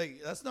 Yep. Like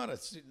that's not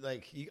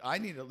I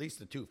need at least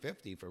a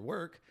 250 for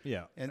work.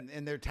 Yeah,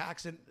 and they're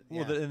taxing.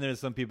 Well, and there's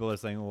some people that are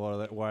saying,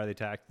 well, why are they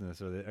taxing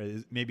this?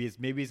 Or maybe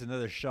it's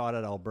another shot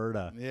at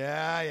Alberta.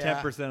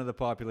 Yeah. 10% of the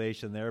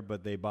population there,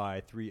 but they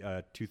buy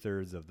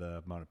 2/3 of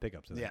the amount of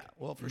pickups. Yeah,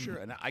 well, for sure.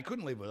 And I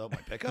couldn't live without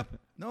my pickup.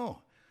 No.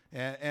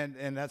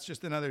 And that's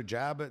just another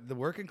jab at the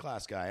working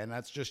class guy. And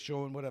that's just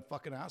showing what a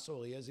fucking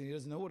asshole he is. And he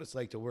doesn't know what it's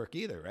like to work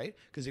either, right?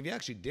 Because if he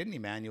actually did any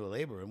manual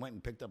labor and went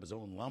and picked up his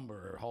own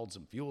lumber or hauled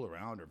some fuel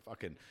around or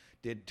fucking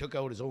took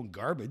out his own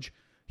garbage,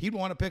 he'd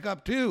want to pick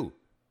up too.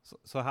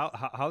 So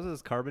how's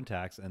this carbon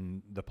tax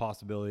and the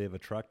possibility of a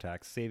truck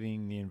tax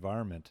saving the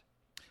environment?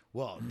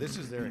 Well, this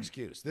is their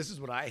excuse. This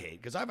is what I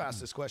hate, because I've asked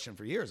this question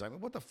for years. I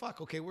mean, what the fuck?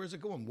 Okay, where's it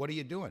going? What are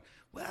you doing?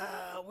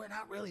 Well, we're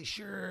not really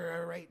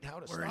sure, right, how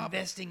to stop it. We're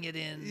investing it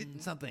in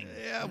something.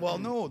 Yeah, well,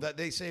 no, that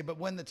they say, but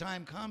when the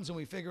time comes and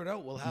we figure it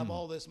out, we'll have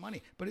all this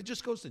money. But it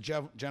just goes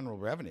to general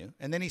revenue,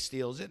 and then he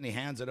steals it and he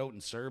hands it out in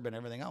CERB and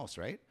everything else,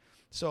 right?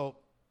 So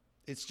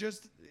it's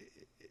just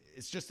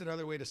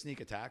another way to sneak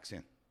a tax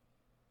in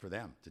for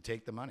them to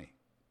take the money.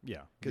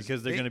 Yeah,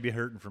 because they're going to be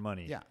hurting for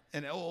money. Yeah,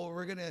 and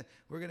we're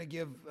gonna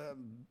give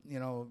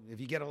if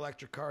you get an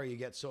electric car, you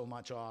get so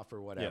much off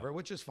or whatever,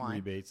 which is fine.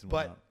 Rebates and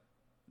but whatnot.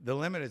 The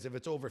limit is if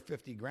it's over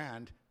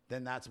 $50,000,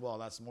 then that's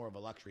more of a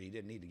luxury. You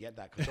didn't need to get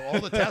that. So all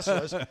the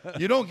Teslas,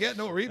 you don't get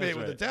no rebate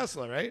with the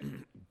Tesla, right?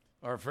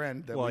 Our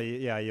friend. You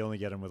only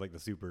get them with like the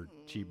super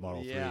cheap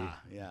Model 3.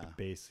 Yeah.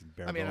 Base.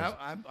 I mean,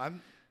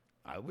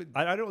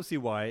 I don't see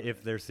why,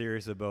 if they're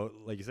serious about,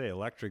 like you say,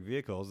 electric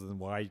vehicles, then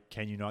why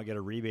can you not get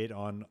a rebate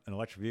on an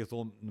electric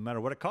vehicle no matter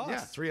what it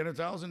costs? Yeah,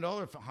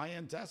 $300,000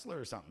 high-end Tesla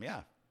or something.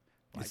 Yeah,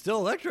 it's still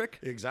electric.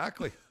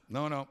 Exactly.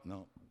 No,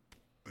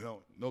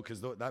 because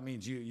that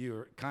means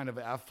you're kind of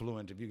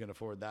affluent if you can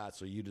afford that,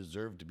 so you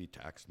deserve to be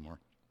taxed more.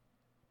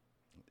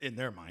 in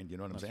their mind. You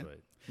know what I'm saying?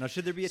 Right. Now,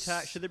 should there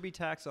be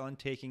tax on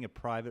taking a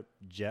private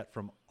jet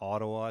from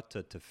Ottawa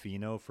to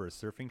Tofino for a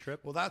surfing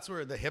trip? Well, that's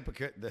where the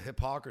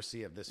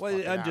hypocrisy of this. Well,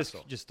 I'm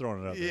asshole. just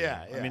throwing it out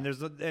there. Yeah. I mean,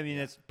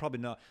 it's probably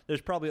not.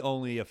 There's probably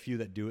only a few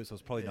that do it, so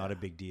it's probably not a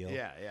big deal.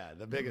 Yeah.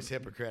 The biggest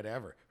hypocrite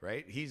ever,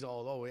 right? He's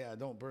all, oh yeah,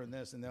 don't burn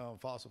this and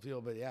fossil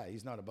fuel, but yeah,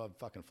 he's not above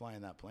fucking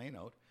flying that plane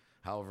out.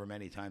 However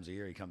many times a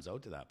year he comes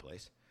out to that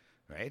place,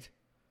 right?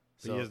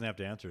 So he doesn't have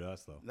to answer to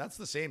us, though. That's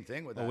the same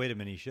thing with that. Oh, wait a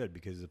minute, he should,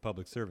 because he's a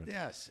public servant.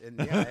 Yes, and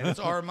it's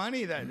our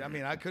money.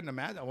 I couldn't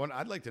imagine.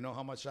 I'd like to know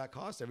how much that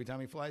costs every time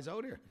he flies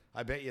out here.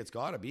 I bet you it's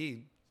got to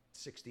be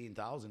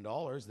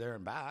 $16,000 there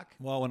and back.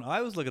 Well, when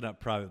I was looking up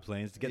private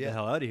planes to get the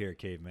hell out of here,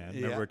 caveman,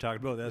 remember we were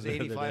talking about that?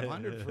 It was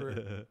 $8,500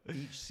 for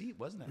each seat,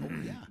 wasn't it? Oh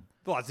yeah.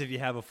 Well, that's if you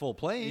have a full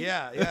plane.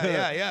 Yeah.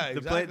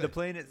 Exactly. The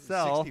plane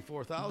itself,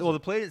 $64,000. Well, the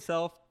plane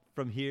itself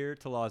from here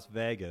to Las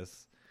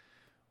Vegas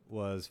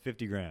was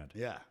 $50,000.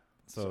 Yeah.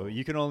 So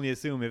you can only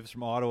assume if it's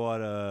from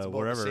Ottawa to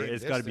wherever,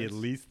 it's got to be at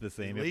least the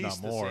same, if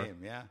not more.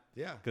 Yeah.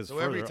 Because so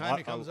every time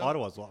it comes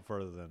Ottawa's a lot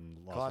further than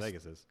Las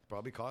Vegas is.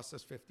 Probably costs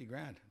us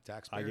 $50,000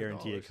 taxpayer I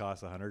guarantee dollars. it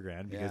costs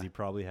 $100,000 because he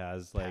probably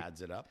has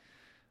pads it up.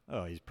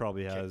 Oh, he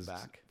probably has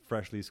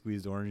freshly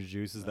squeezed orange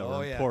juices that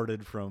were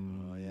imported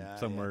from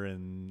somewhere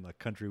in a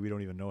country we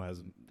don't even know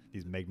has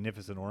these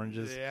magnificent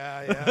oranges.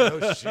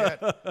 No shit.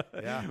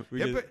 Yeah.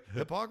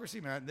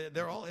 Hypocrisy, man.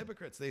 They're all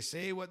hypocrites. They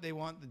say what they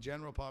want the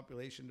general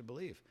population to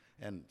believe.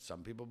 And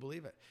some people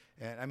believe it.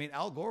 And I mean,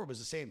 Al Gore was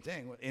the same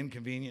thing.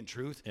 Inconvenient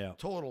Truth. Yeah.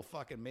 Total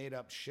fucking made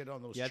up shit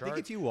on those charts. I think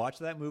if you watch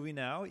that movie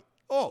now.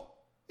 Oh,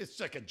 it's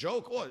like a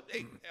joke. Oh,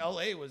 hey,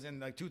 L.A. was in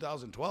like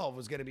 2012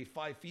 was going to be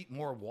 5 feet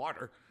more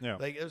water. Yeah.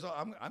 Like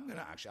I'm going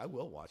to I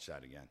will watch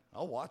that again.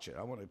 I'll watch it.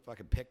 I want to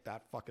fucking pick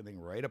that fucking thing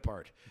right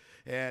apart.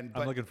 But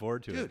I'm looking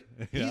forward to it.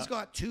 Dude, he's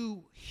got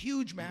 2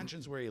 huge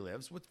mansions where he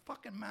lives with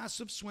fucking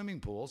massive swimming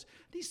pools.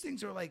 These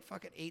things are like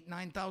fucking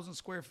 8,000-9,000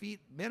 square feet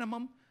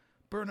minimum.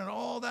 Burning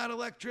all that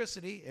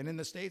electricity, and in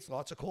the States,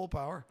 lots of coal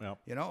power. Yep.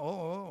 You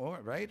know,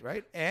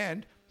 right.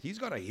 And he's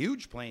got a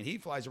huge plane. He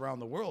flies around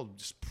the world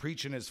just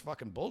preaching his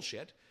fucking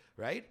bullshit,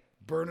 right?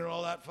 Burning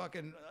all that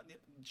fucking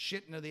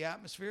shit into the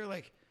atmosphere.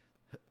 Like,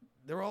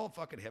 they're all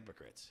fucking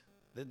hypocrites.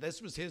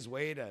 This was his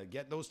way to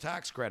get those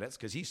tax credits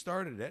because he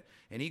started it,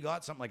 and he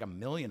got something like 1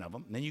 million of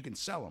them. And then you can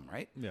sell them,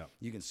 right? Yeah.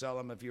 You can sell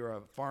them if you're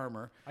a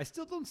farmer. I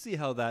still don't see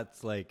how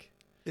that's like...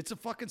 It's a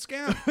fucking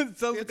scam. It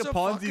sounds like a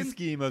Ponzi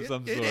scheme of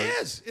some sort. It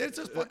is. It's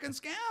a fucking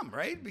scam,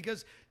 right?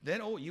 Because then,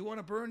 you want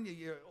to burn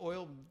your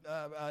oil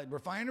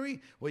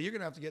refinery? Well, you're going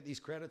to have to get these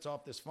credits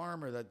off this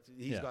farmer that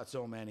he's got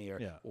so many,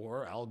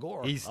 or Al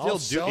Gore. They're still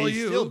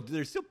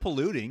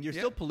polluting. You're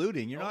still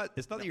polluting. You're not.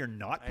 It's not that you're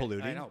not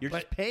polluting. I know, you're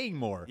just paying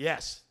more.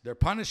 Yes, they're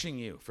punishing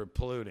you for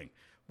polluting,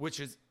 which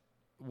is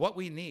what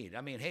we need. I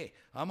mean, hey,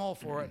 I'm all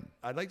for it.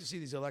 I'd like to see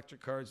these electric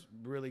cars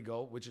really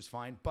go, which is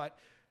fine, but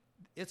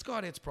it's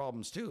got its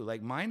problems too.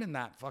 Like mining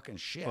that fucking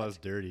shit. Well, it's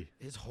dirty.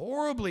 It's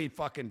horribly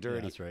fucking dirty.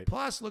 Yeah, that's right.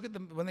 Plus, look at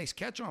them when they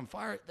catch on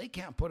fire, they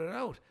can't put it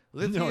out.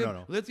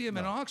 Lithium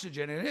and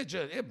oxygen, and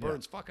it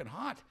burns fucking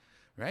hot,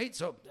 right?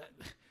 So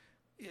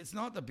it's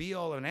not the be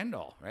all and end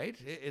all, right?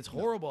 It's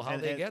horrible how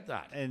they get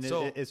that. And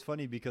it's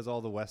funny because all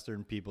the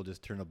Western people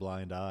just turn a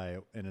blind eye,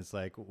 and it's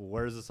like,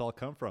 where does this all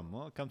come from?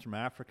 Well, it comes from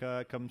Africa,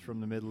 it comes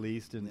from the Middle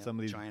East, and some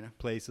of these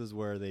places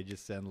where they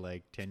just send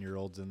like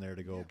 10-year-olds in there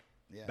to go.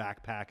 Yeah.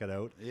 Backpack it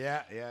out.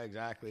 Yeah,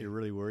 exactly. If you're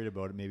really worried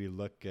about it, maybe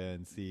look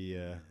and see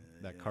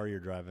that car you're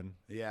driving.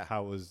 Yeah.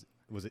 How was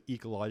it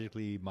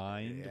ecologically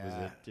mined? Yeah. Was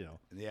it, you know?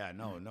 Yeah,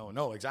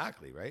 no,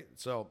 exactly, right?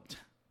 So,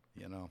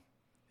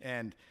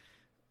 and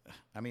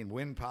I mean,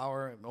 wind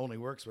power only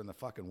works when the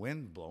fucking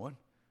wind's blowing,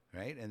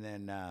 right? And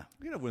then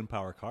you could have wind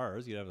power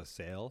cars. You could have a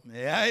sail.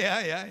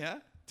 Yeah.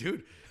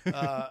 Dude,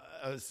 I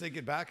was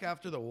thinking back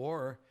after the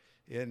war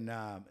in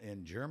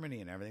Germany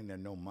and everything, there's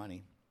no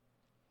money,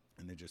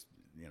 and they're just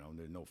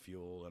there's no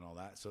fuel and all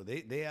that. So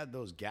they had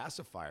those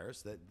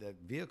gasifiers that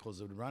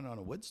vehicles would run on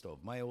a wood stove.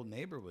 My old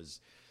neighbor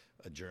was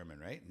a German,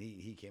 right? And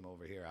he came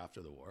over here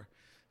after the war,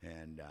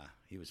 and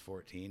he was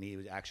 14.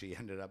 He actually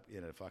ended up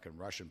in a fucking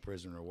Russian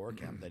prisoner of war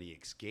camp that he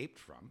escaped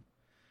from,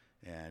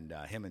 and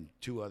him and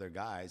 2 other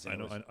guys. I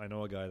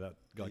know a guy that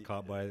got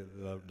caught by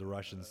the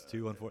Russians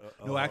too.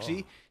 Unfortunately, no,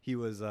 actually he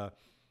was a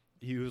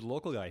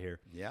local guy here.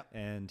 Yeah,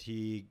 and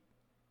he.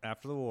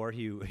 After the war,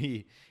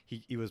 he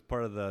was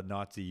part of the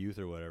Nazi youth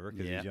or whatever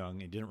because he's young.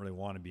 He didn't really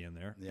want to be in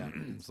there. Yeah.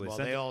 So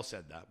they all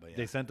said that, but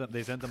they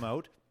sent him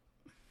out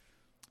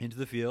into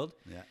the field.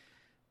 Yeah.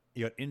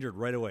 He got injured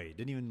right away.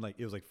 Didn't even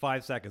it was like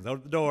 5 seconds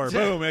out the door.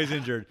 Boom, he's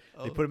injured.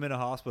 They put him in a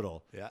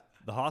hospital. Yeah.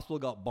 The hospital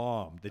got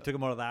bombed. They took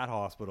him out of that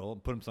hospital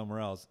and put him somewhere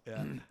else.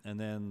 Yeah. And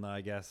then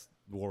I guess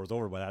the war was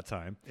over by that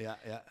time. Yeah.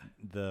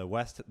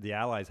 The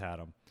Allies had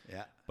him.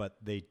 Yeah. But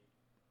they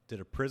did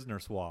a prisoner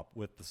swap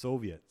with the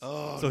Soviets.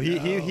 Oh, so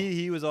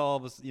he was all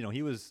of us,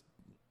 he was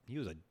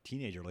a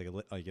teenager, like a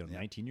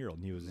 19-year-old,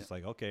 and he was just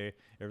like, okay,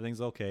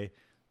 everything's okay.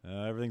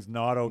 Everything's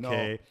not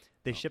okay.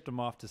 They shipped him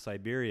off to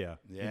Siberia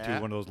into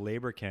one of those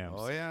labor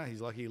camps. Oh, yeah.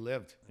 He's lucky he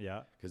lived.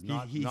 Yeah. Because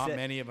not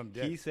many of them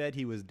did. He said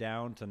he was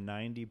down to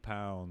 90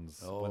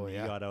 pounds when he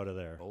got out of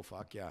there. Oh,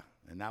 fuck yeah.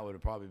 And that would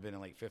have probably been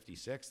in like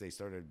 56. They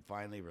started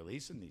finally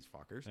releasing these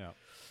fuckers. Yeah.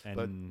 And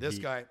but this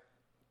guy...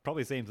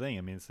 Probably the same thing.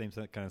 I mean, same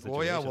kind of situation.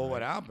 Well, yeah. Well, right?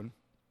 what happened?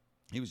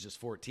 He was just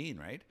 14,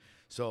 right?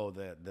 So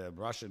the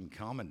Russian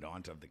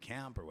commandant of the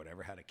camp or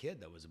whatever had a kid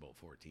that was about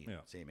 14,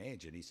 same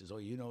age. And he says, oh,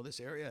 you know this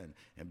area?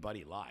 And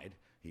Buddy lied.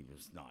 He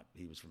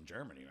was from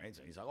Germany, right?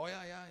 So he's like, oh,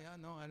 yeah,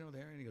 no, I know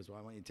there. And he goes, well,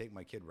 I want you to take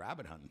my kid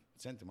rabbit hunting.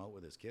 Sent him out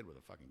with his kid with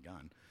a fucking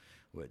gun,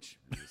 which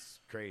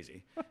is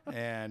crazy.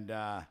 And,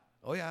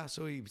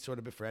 so he sort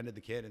of befriended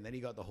the kid. And then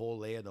he got the whole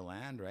lay of the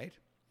land, right?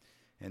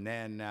 And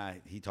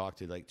then he talked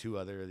to like two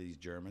other of these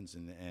Germans,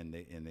 and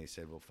they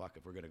said, well, fuck,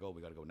 if we're going to go,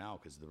 we got to go now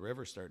because the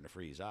river's starting to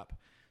freeze up.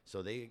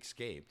 So they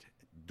escaped,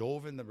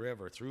 dove in the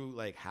river through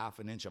like half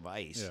an inch of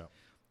ice,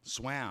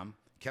 swam,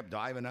 kept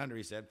diving under.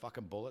 He said,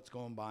 fucking bullets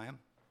going by him.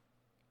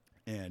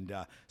 And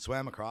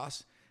swam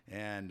across,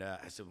 and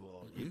I said,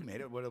 well, you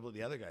made it. What about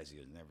the other guys? He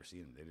goes, never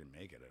seen them. They didn't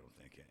make it, I don't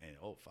think. And,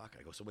 oh, fuck.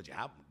 I go, so what'd you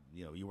have?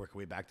 You work your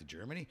way back to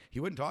Germany? He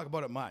wouldn't talk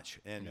about it much.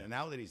 And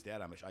now that he's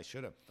dead, I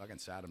should have fucking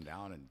sat him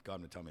down and got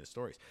him to tell me the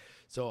stories.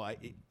 So I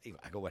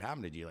go, what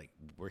happened? Did you, like,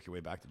 work your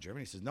way back to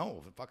Germany? He says,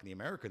 no, fucking the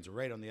Americans were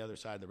right on the other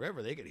side of the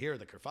river. They could hear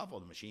the kerfuffle,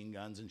 the machine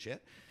guns and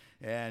shit.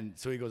 And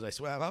so he goes, I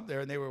swam up there,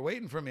 and they were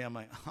waiting for me. I'm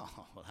like,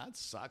 oh, well, that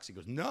sucks. He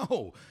goes,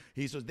 no.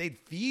 He says, they'd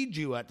feed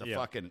you at the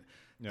fucking...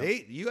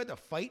 Yep. You had to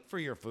fight for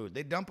your food.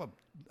 They dump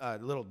a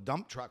little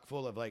dump truck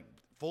full of like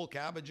full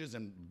cabbages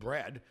and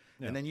bread,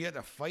 and then you had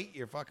to fight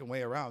your fucking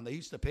way around. They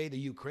used to pay the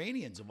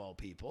Ukrainians of all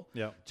people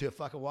to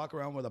fucking walk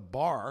around with a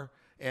bar,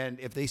 and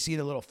if they seen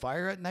a little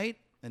fire at night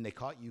and they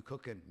caught you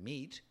cooking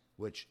meat,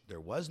 which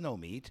there was no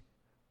meat,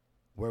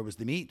 where was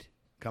the meat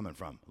coming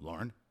from,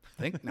 Lauren?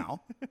 Think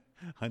now.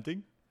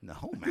 Hunting?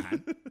 No,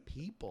 man.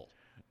 People.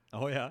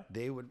 Oh, yeah.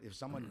 They would, if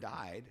someone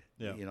died,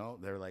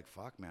 they're like,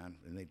 fuck, man.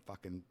 And they'd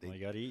fucking... Well,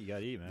 you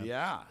gotta eat, man.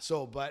 Yeah.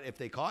 So, but if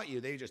they caught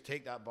you, they just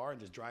take that bar and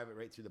just drive it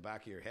right through the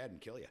back of your head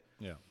and kill you.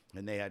 Yeah.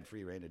 And they had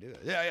free reign to do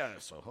it. Yeah.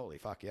 So, holy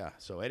fuck, yeah.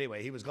 So,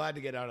 anyway, he was glad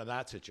to get out of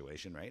that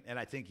situation, right? And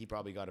I think he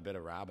probably got a bit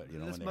of rabbit,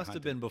 This must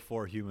have been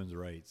before humans'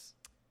 rights.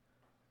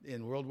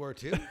 In World War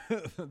II?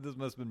 This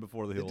must have been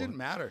before the whole... It didn't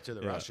matter to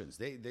the Russians.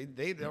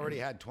 They'd already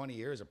had 20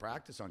 years of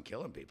practice on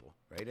killing people,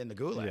 right? In the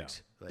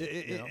gulags.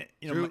 Yeah.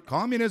 Through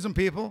communism,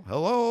 people.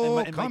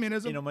 Hello,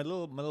 communism. My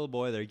little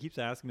boy there, he keeps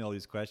asking me all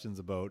these questions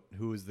about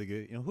who is the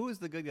good... who is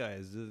the good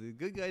guys? Do the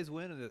good guys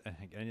win?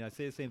 And I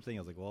say the same thing.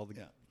 I was like, well...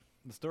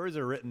 The stories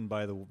are written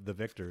by the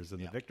victors,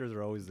 and the victors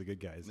are always the good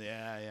guys.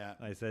 Yeah.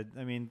 I said,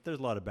 I mean, there's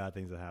a lot of bad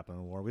things that happen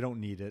in war. We don't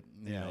need it.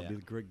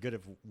 It'd be good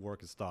if war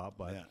could stop,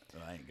 but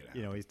I ain't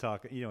gonna he's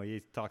talking.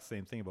 He talks the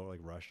same thing about like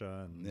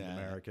Russia and the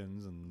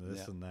Americans and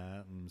this and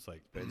that, and it's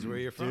like depends where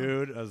you're from,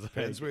 dude. I was like,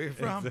 depends where you're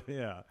from.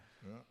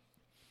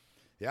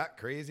 Yeah,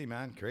 crazy,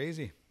 man,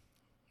 crazy.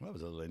 Well, that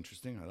was a little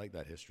interesting. I like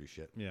that history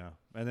shit. Yeah,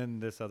 and then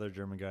this other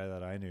German guy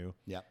that I knew.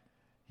 Yep.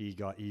 Is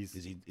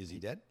he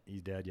dead?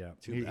 He's dead, yeah.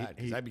 Too bad,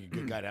 because that'd be a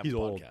good guy to have he's a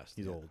old. podcast.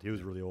 He's old. He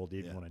was really old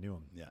even when I knew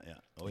him. Yeah.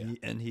 Oh, yeah.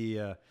 And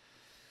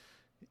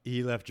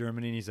he left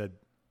Germany and he said,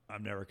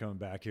 I'm never coming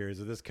back here.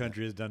 So this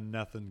country has done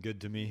nothing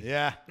good to me.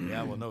 Yeah.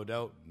 Well, no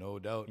doubt.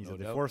 He said,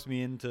 they forced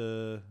me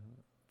into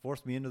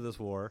this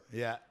war.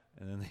 Yeah.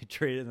 And then they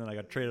traded, and then I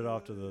got traded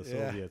off to the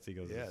Soviets. He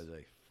goes, yeah, it's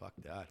like, fuck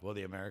that. Well,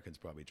 the Americans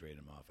probably traded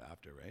him off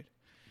after, right?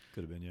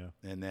 Could have been,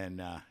 yeah. And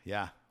then,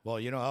 well,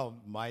 you know how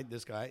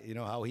this guy,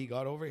 how he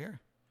got over here?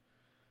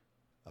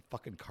 A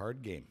fucking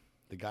card game.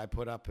 The guy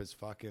put up his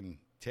fucking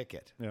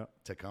ticket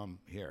to come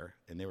here,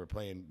 and they were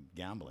playing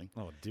gambling.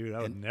 Oh, dude,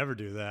 I would never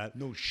do that.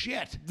 No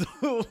shit.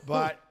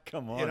 But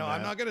come on, man.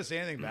 I'm not going to say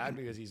anything bad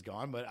because he's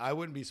gone, but I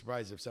wouldn't be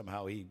surprised if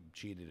somehow he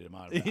cheated him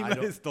out of it. He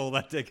might have stole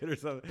that ticket or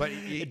something. But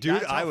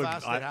dude, I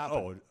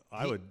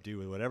would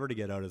do whatever to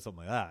get out of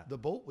something like that. The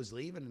boat was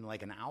leaving in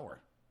like an hour,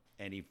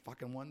 and he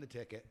fucking won the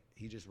ticket.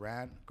 He just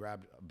ran,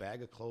 grabbed a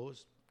bag of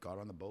clothes, got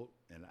on the boat,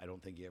 and I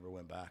don't think he ever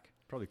went back.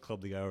 Probably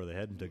clubbed the guy over the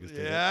head and took his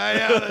ticket.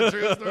 Yeah, that's a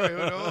true story. Who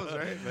knows,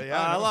 right? But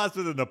I lost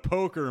it in a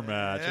poker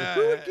match. Yeah,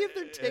 who would give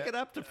their ticket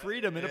up to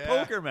freedom in a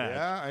poker match?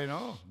 Yeah, I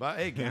know. But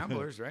hey,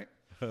 gamblers, right?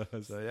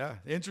 So yeah,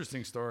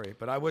 interesting story.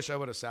 But I wish I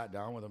would have sat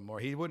down with him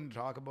more. He wouldn't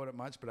talk about it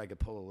much, but I could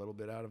pull a little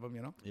bit out of him,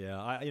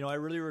 Yeah, I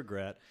really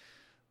regret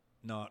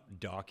not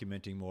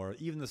documenting more.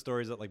 Even the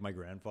stories that like my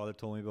grandfather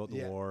told me about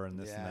the war and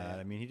this and that.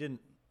 I mean, he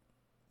didn't.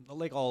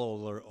 Like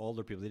all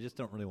older people, they just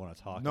don't really want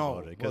to talk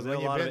about it because when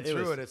you've been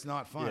through it, it's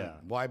not fun. Yeah.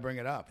 Why bring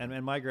it up?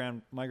 And my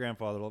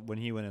grandfather, when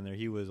he went in there,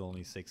 he was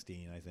only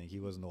 16. I think he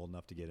wasn't old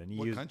enough to get in.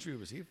 What country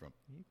was he from?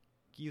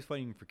 He was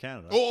fighting for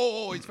Canada.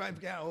 Oh, he's fighting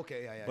for Canada.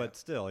 Okay, yeah. But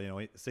still,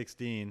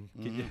 16.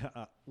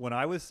 When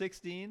I was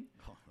 16,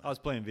 I was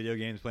playing video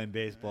games, playing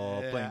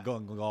baseball, playing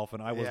golf,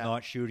 and I was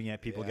not shooting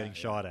at people getting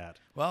shot at.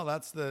 Well,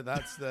 that's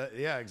the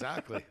yeah,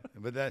 exactly.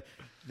 But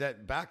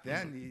that back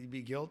then you'd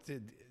be guilty.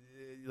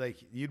 like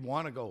you'd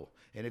want to go.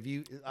 And if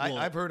you,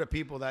 I've heard of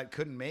people that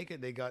couldn't make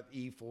it. They got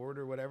E4'd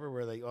or whatever,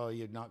 where like, oh,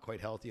 you're not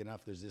quite healthy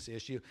enough. There's this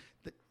issue.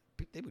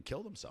 They would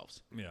kill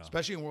themselves. Yeah.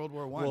 Especially in World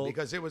War I,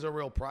 because it was a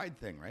real pride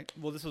thing, right?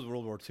 Well, this was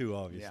World War II,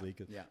 obviously.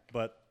 Yeah.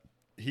 But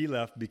he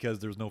left because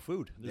there's no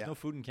food. There's no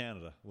food in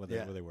Canada where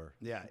they were.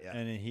 Yeah.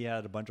 And he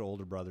had a bunch of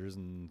older brothers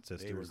and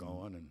sisters. They were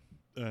going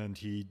and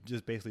he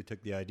just basically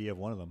took the idea of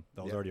one of them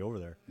that was already over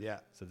there. Yeah.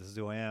 So this is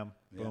who I am.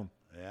 Boom.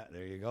 Yeah,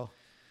 there you go.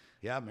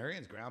 Yeah,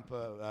 Marion's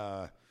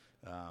grandpa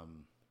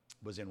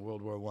was in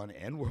World War I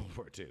and World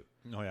War II.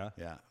 Oh, yeah?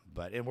 Yeah.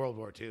 But in World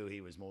War II,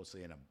 he was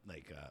mostly in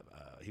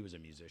he was a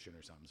musician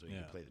or something, so he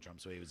could play the drum.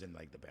 So he was in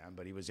like the band,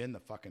 but he was in the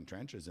fucking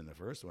trenches in the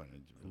first one.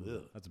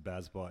 That's a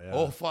bad spot, yeah.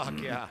 Oh, fuck,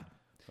 yeah.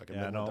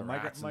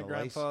 My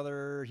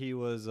grandfather, he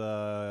was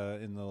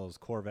in those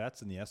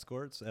Corvettes and the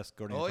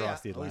escorting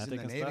across the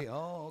Atlantic and Navy. stuff.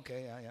 Oh,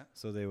 okay, yeah.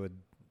 So they would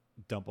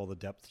dump all the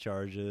depth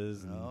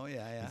charges. And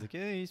he's like,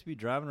 he used to be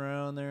driving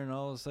around there, and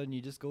all of a sudden you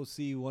just go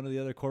see one of the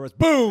other Corvettes,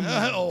 boom,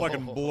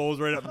 fucking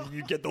blows right up, and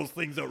you get those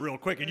things out real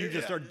quick, and you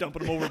just start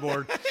dumping them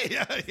overboard.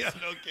 yeah,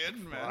 no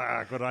kidding,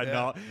 man. Would I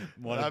not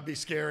want That'd be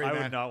scary, I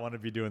man. would not want to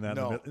be doing that.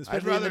 No,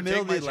 I'd rather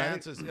take my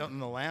chances out in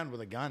the land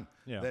with a gun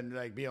than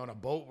like be on a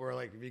boat where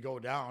like if you go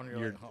down,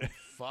 you're like, oh,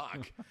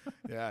 fuck.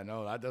 Yeah,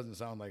 no, that doesn't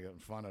sound like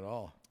fun at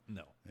all.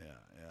 No. Yeah.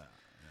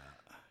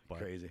 But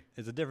crazy.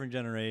 It's a different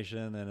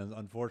generation, and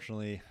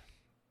unfortunately,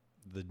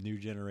 the new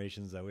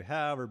generations that we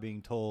have are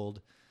being told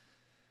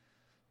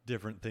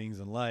different things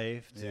in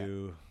life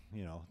to,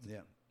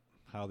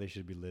 how they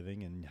should be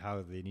living and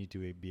how they need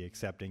to be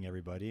accepting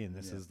everybody. And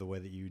this is the way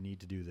that you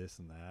need to do this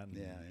and that.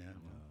 And,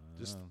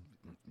 just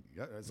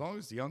as long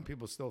as the young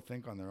people still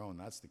think on their own,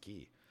 that's the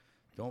key.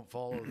 Don't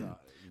follow the.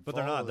 But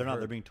they're not.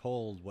 They're being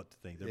told what to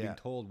think. They're being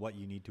told what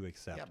you need to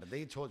accept. Yeah, but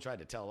they tried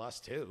to tell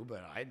us too.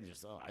 But I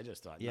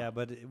just thought. Yeah,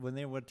 but when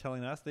they were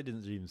telling us, they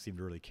didn't even seem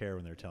to really care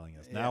when they were telling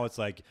us. Now it's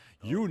like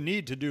you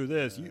need to do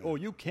this.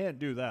 You can't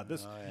do that.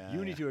 This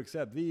you need to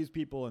accept these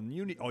people, and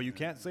you need. Oh, you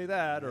can't say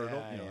that, or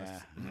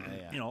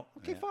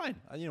okay, fine.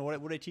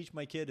 What I teach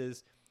my kid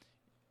is,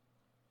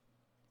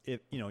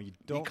 if you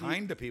don't be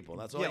kind to people.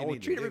 That's all you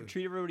need to do.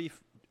 Treat everybody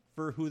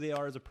for who they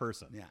are as a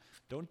person. Yeah.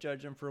 Don't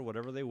judge them for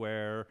whatever they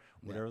wear,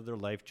 whatever their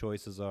life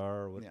choices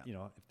are,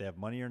 if they have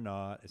money or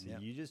not.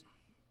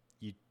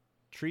 You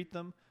treat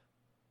them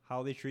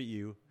how they treat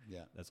you.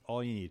 Yeah. That's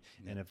all you need.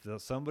 Yeah. And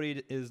if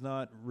somebody is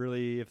not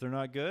really, if they're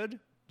not good,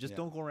 just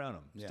don't go around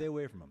them. Stay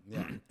away from them.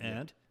 Yeah.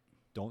 And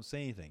don't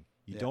say anything.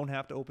 You don't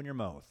have to open your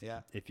mouth.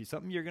 Yeah. If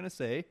something you're going to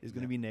say is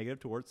going to be negative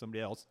towards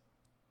somebody else,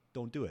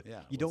 don't do it.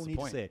 Yeah. You don't need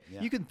to say it.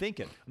 Yeah. You can think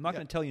it. I'm not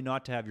going to tell you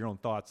not to have your own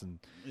thoughts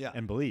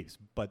and beliefs,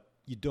 but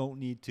you don't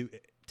need to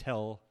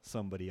tell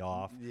somebody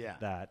off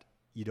that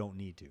you don't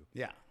need to.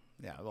 Yeah.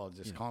 Well,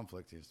 just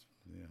conflict is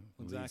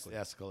exactly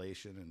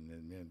escalation,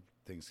 and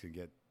things can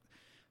get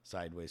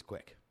sideways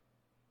quick.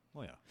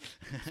 Oh yeah,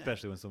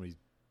 especially when somebody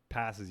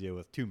passes you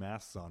with two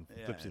masks on,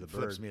 flips you the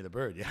bird. Flips me the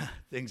bird. Yeah,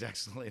 things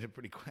escalated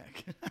pretty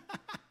quick.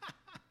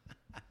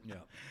 Yeah.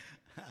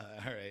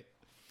 All right.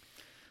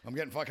 I'm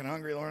getting fucking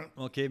hungry, Lauren.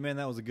 Okay, man,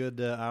 that was a good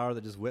hour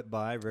that just whipped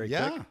by very quick.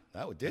 Yeah,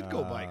 that did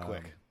go by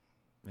quick.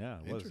 Yeah,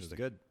 it was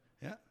good.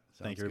 Yeah.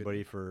 Thank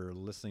everybody for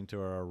listening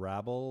to our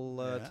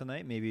rabble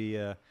tonight. Maybe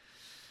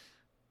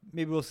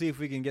we'll see if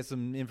we can get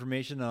some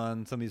information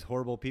on some of these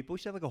horrible people. We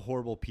should have like a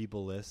horrible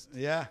people list.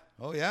 Yeah.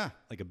 Oh yeah.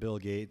 Like a Bill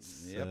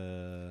Gates.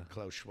 Yep.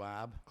 Klaus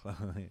Schwab.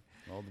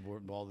 all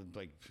the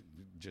like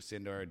just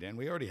into our den.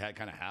 We already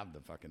kind of have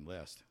the fucking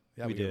list.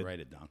 Yeah, we did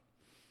write it down.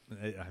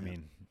 I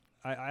mean,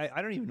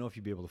 I don't even know if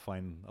you'd be able to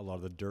find a lot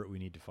of the dirt we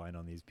need to find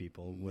on these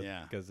people.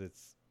 Because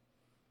it's.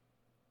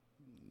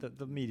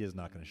 The media is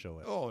not going to show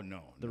it. Oh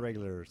no, the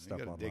regular stuff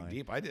you gotta online.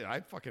 Dig deep. I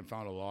fucking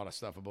found a lot of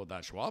stuff about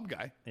that Schwab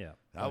guy. Yeah,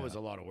 that was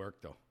a lot of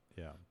work though.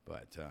 Yeah,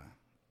 but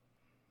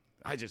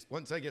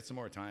once I get some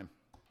more time,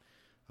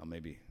 I'll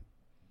maybe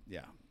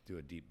do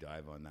a deep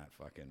dive on that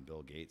fucking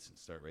Bill Gates and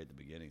start right at the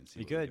beginning and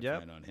see what we can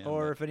find on him.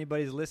 Or if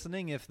anybody's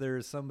listening, if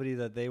there's somebody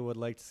that they would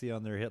like to see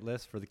on their hit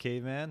list for the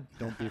Caveman,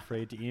 don't be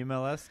afraid to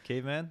email us,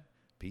 Caveman.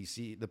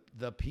 The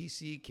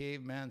PC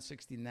Caveman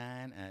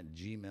 69 at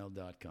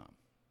gmail.com.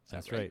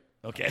 That's right.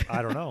 Okay.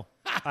 I don't know.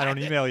 I don't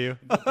email you.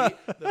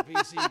 the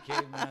PC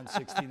Caveman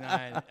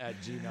 69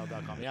 at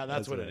gmail.com. Yeah,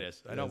 that's what it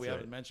is. I know we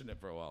haven't mentioned it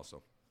for a while.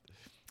 So,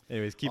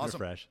 anyways, keep it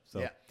fresh.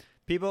 So,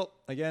 people,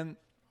 again,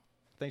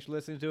 thanks for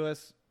listening to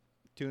us.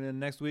 Tune in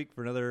next week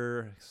for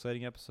another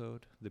exciting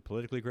episode. The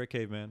Politically Correct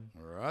Caveman.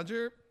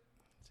 Roger.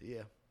 See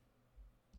ya.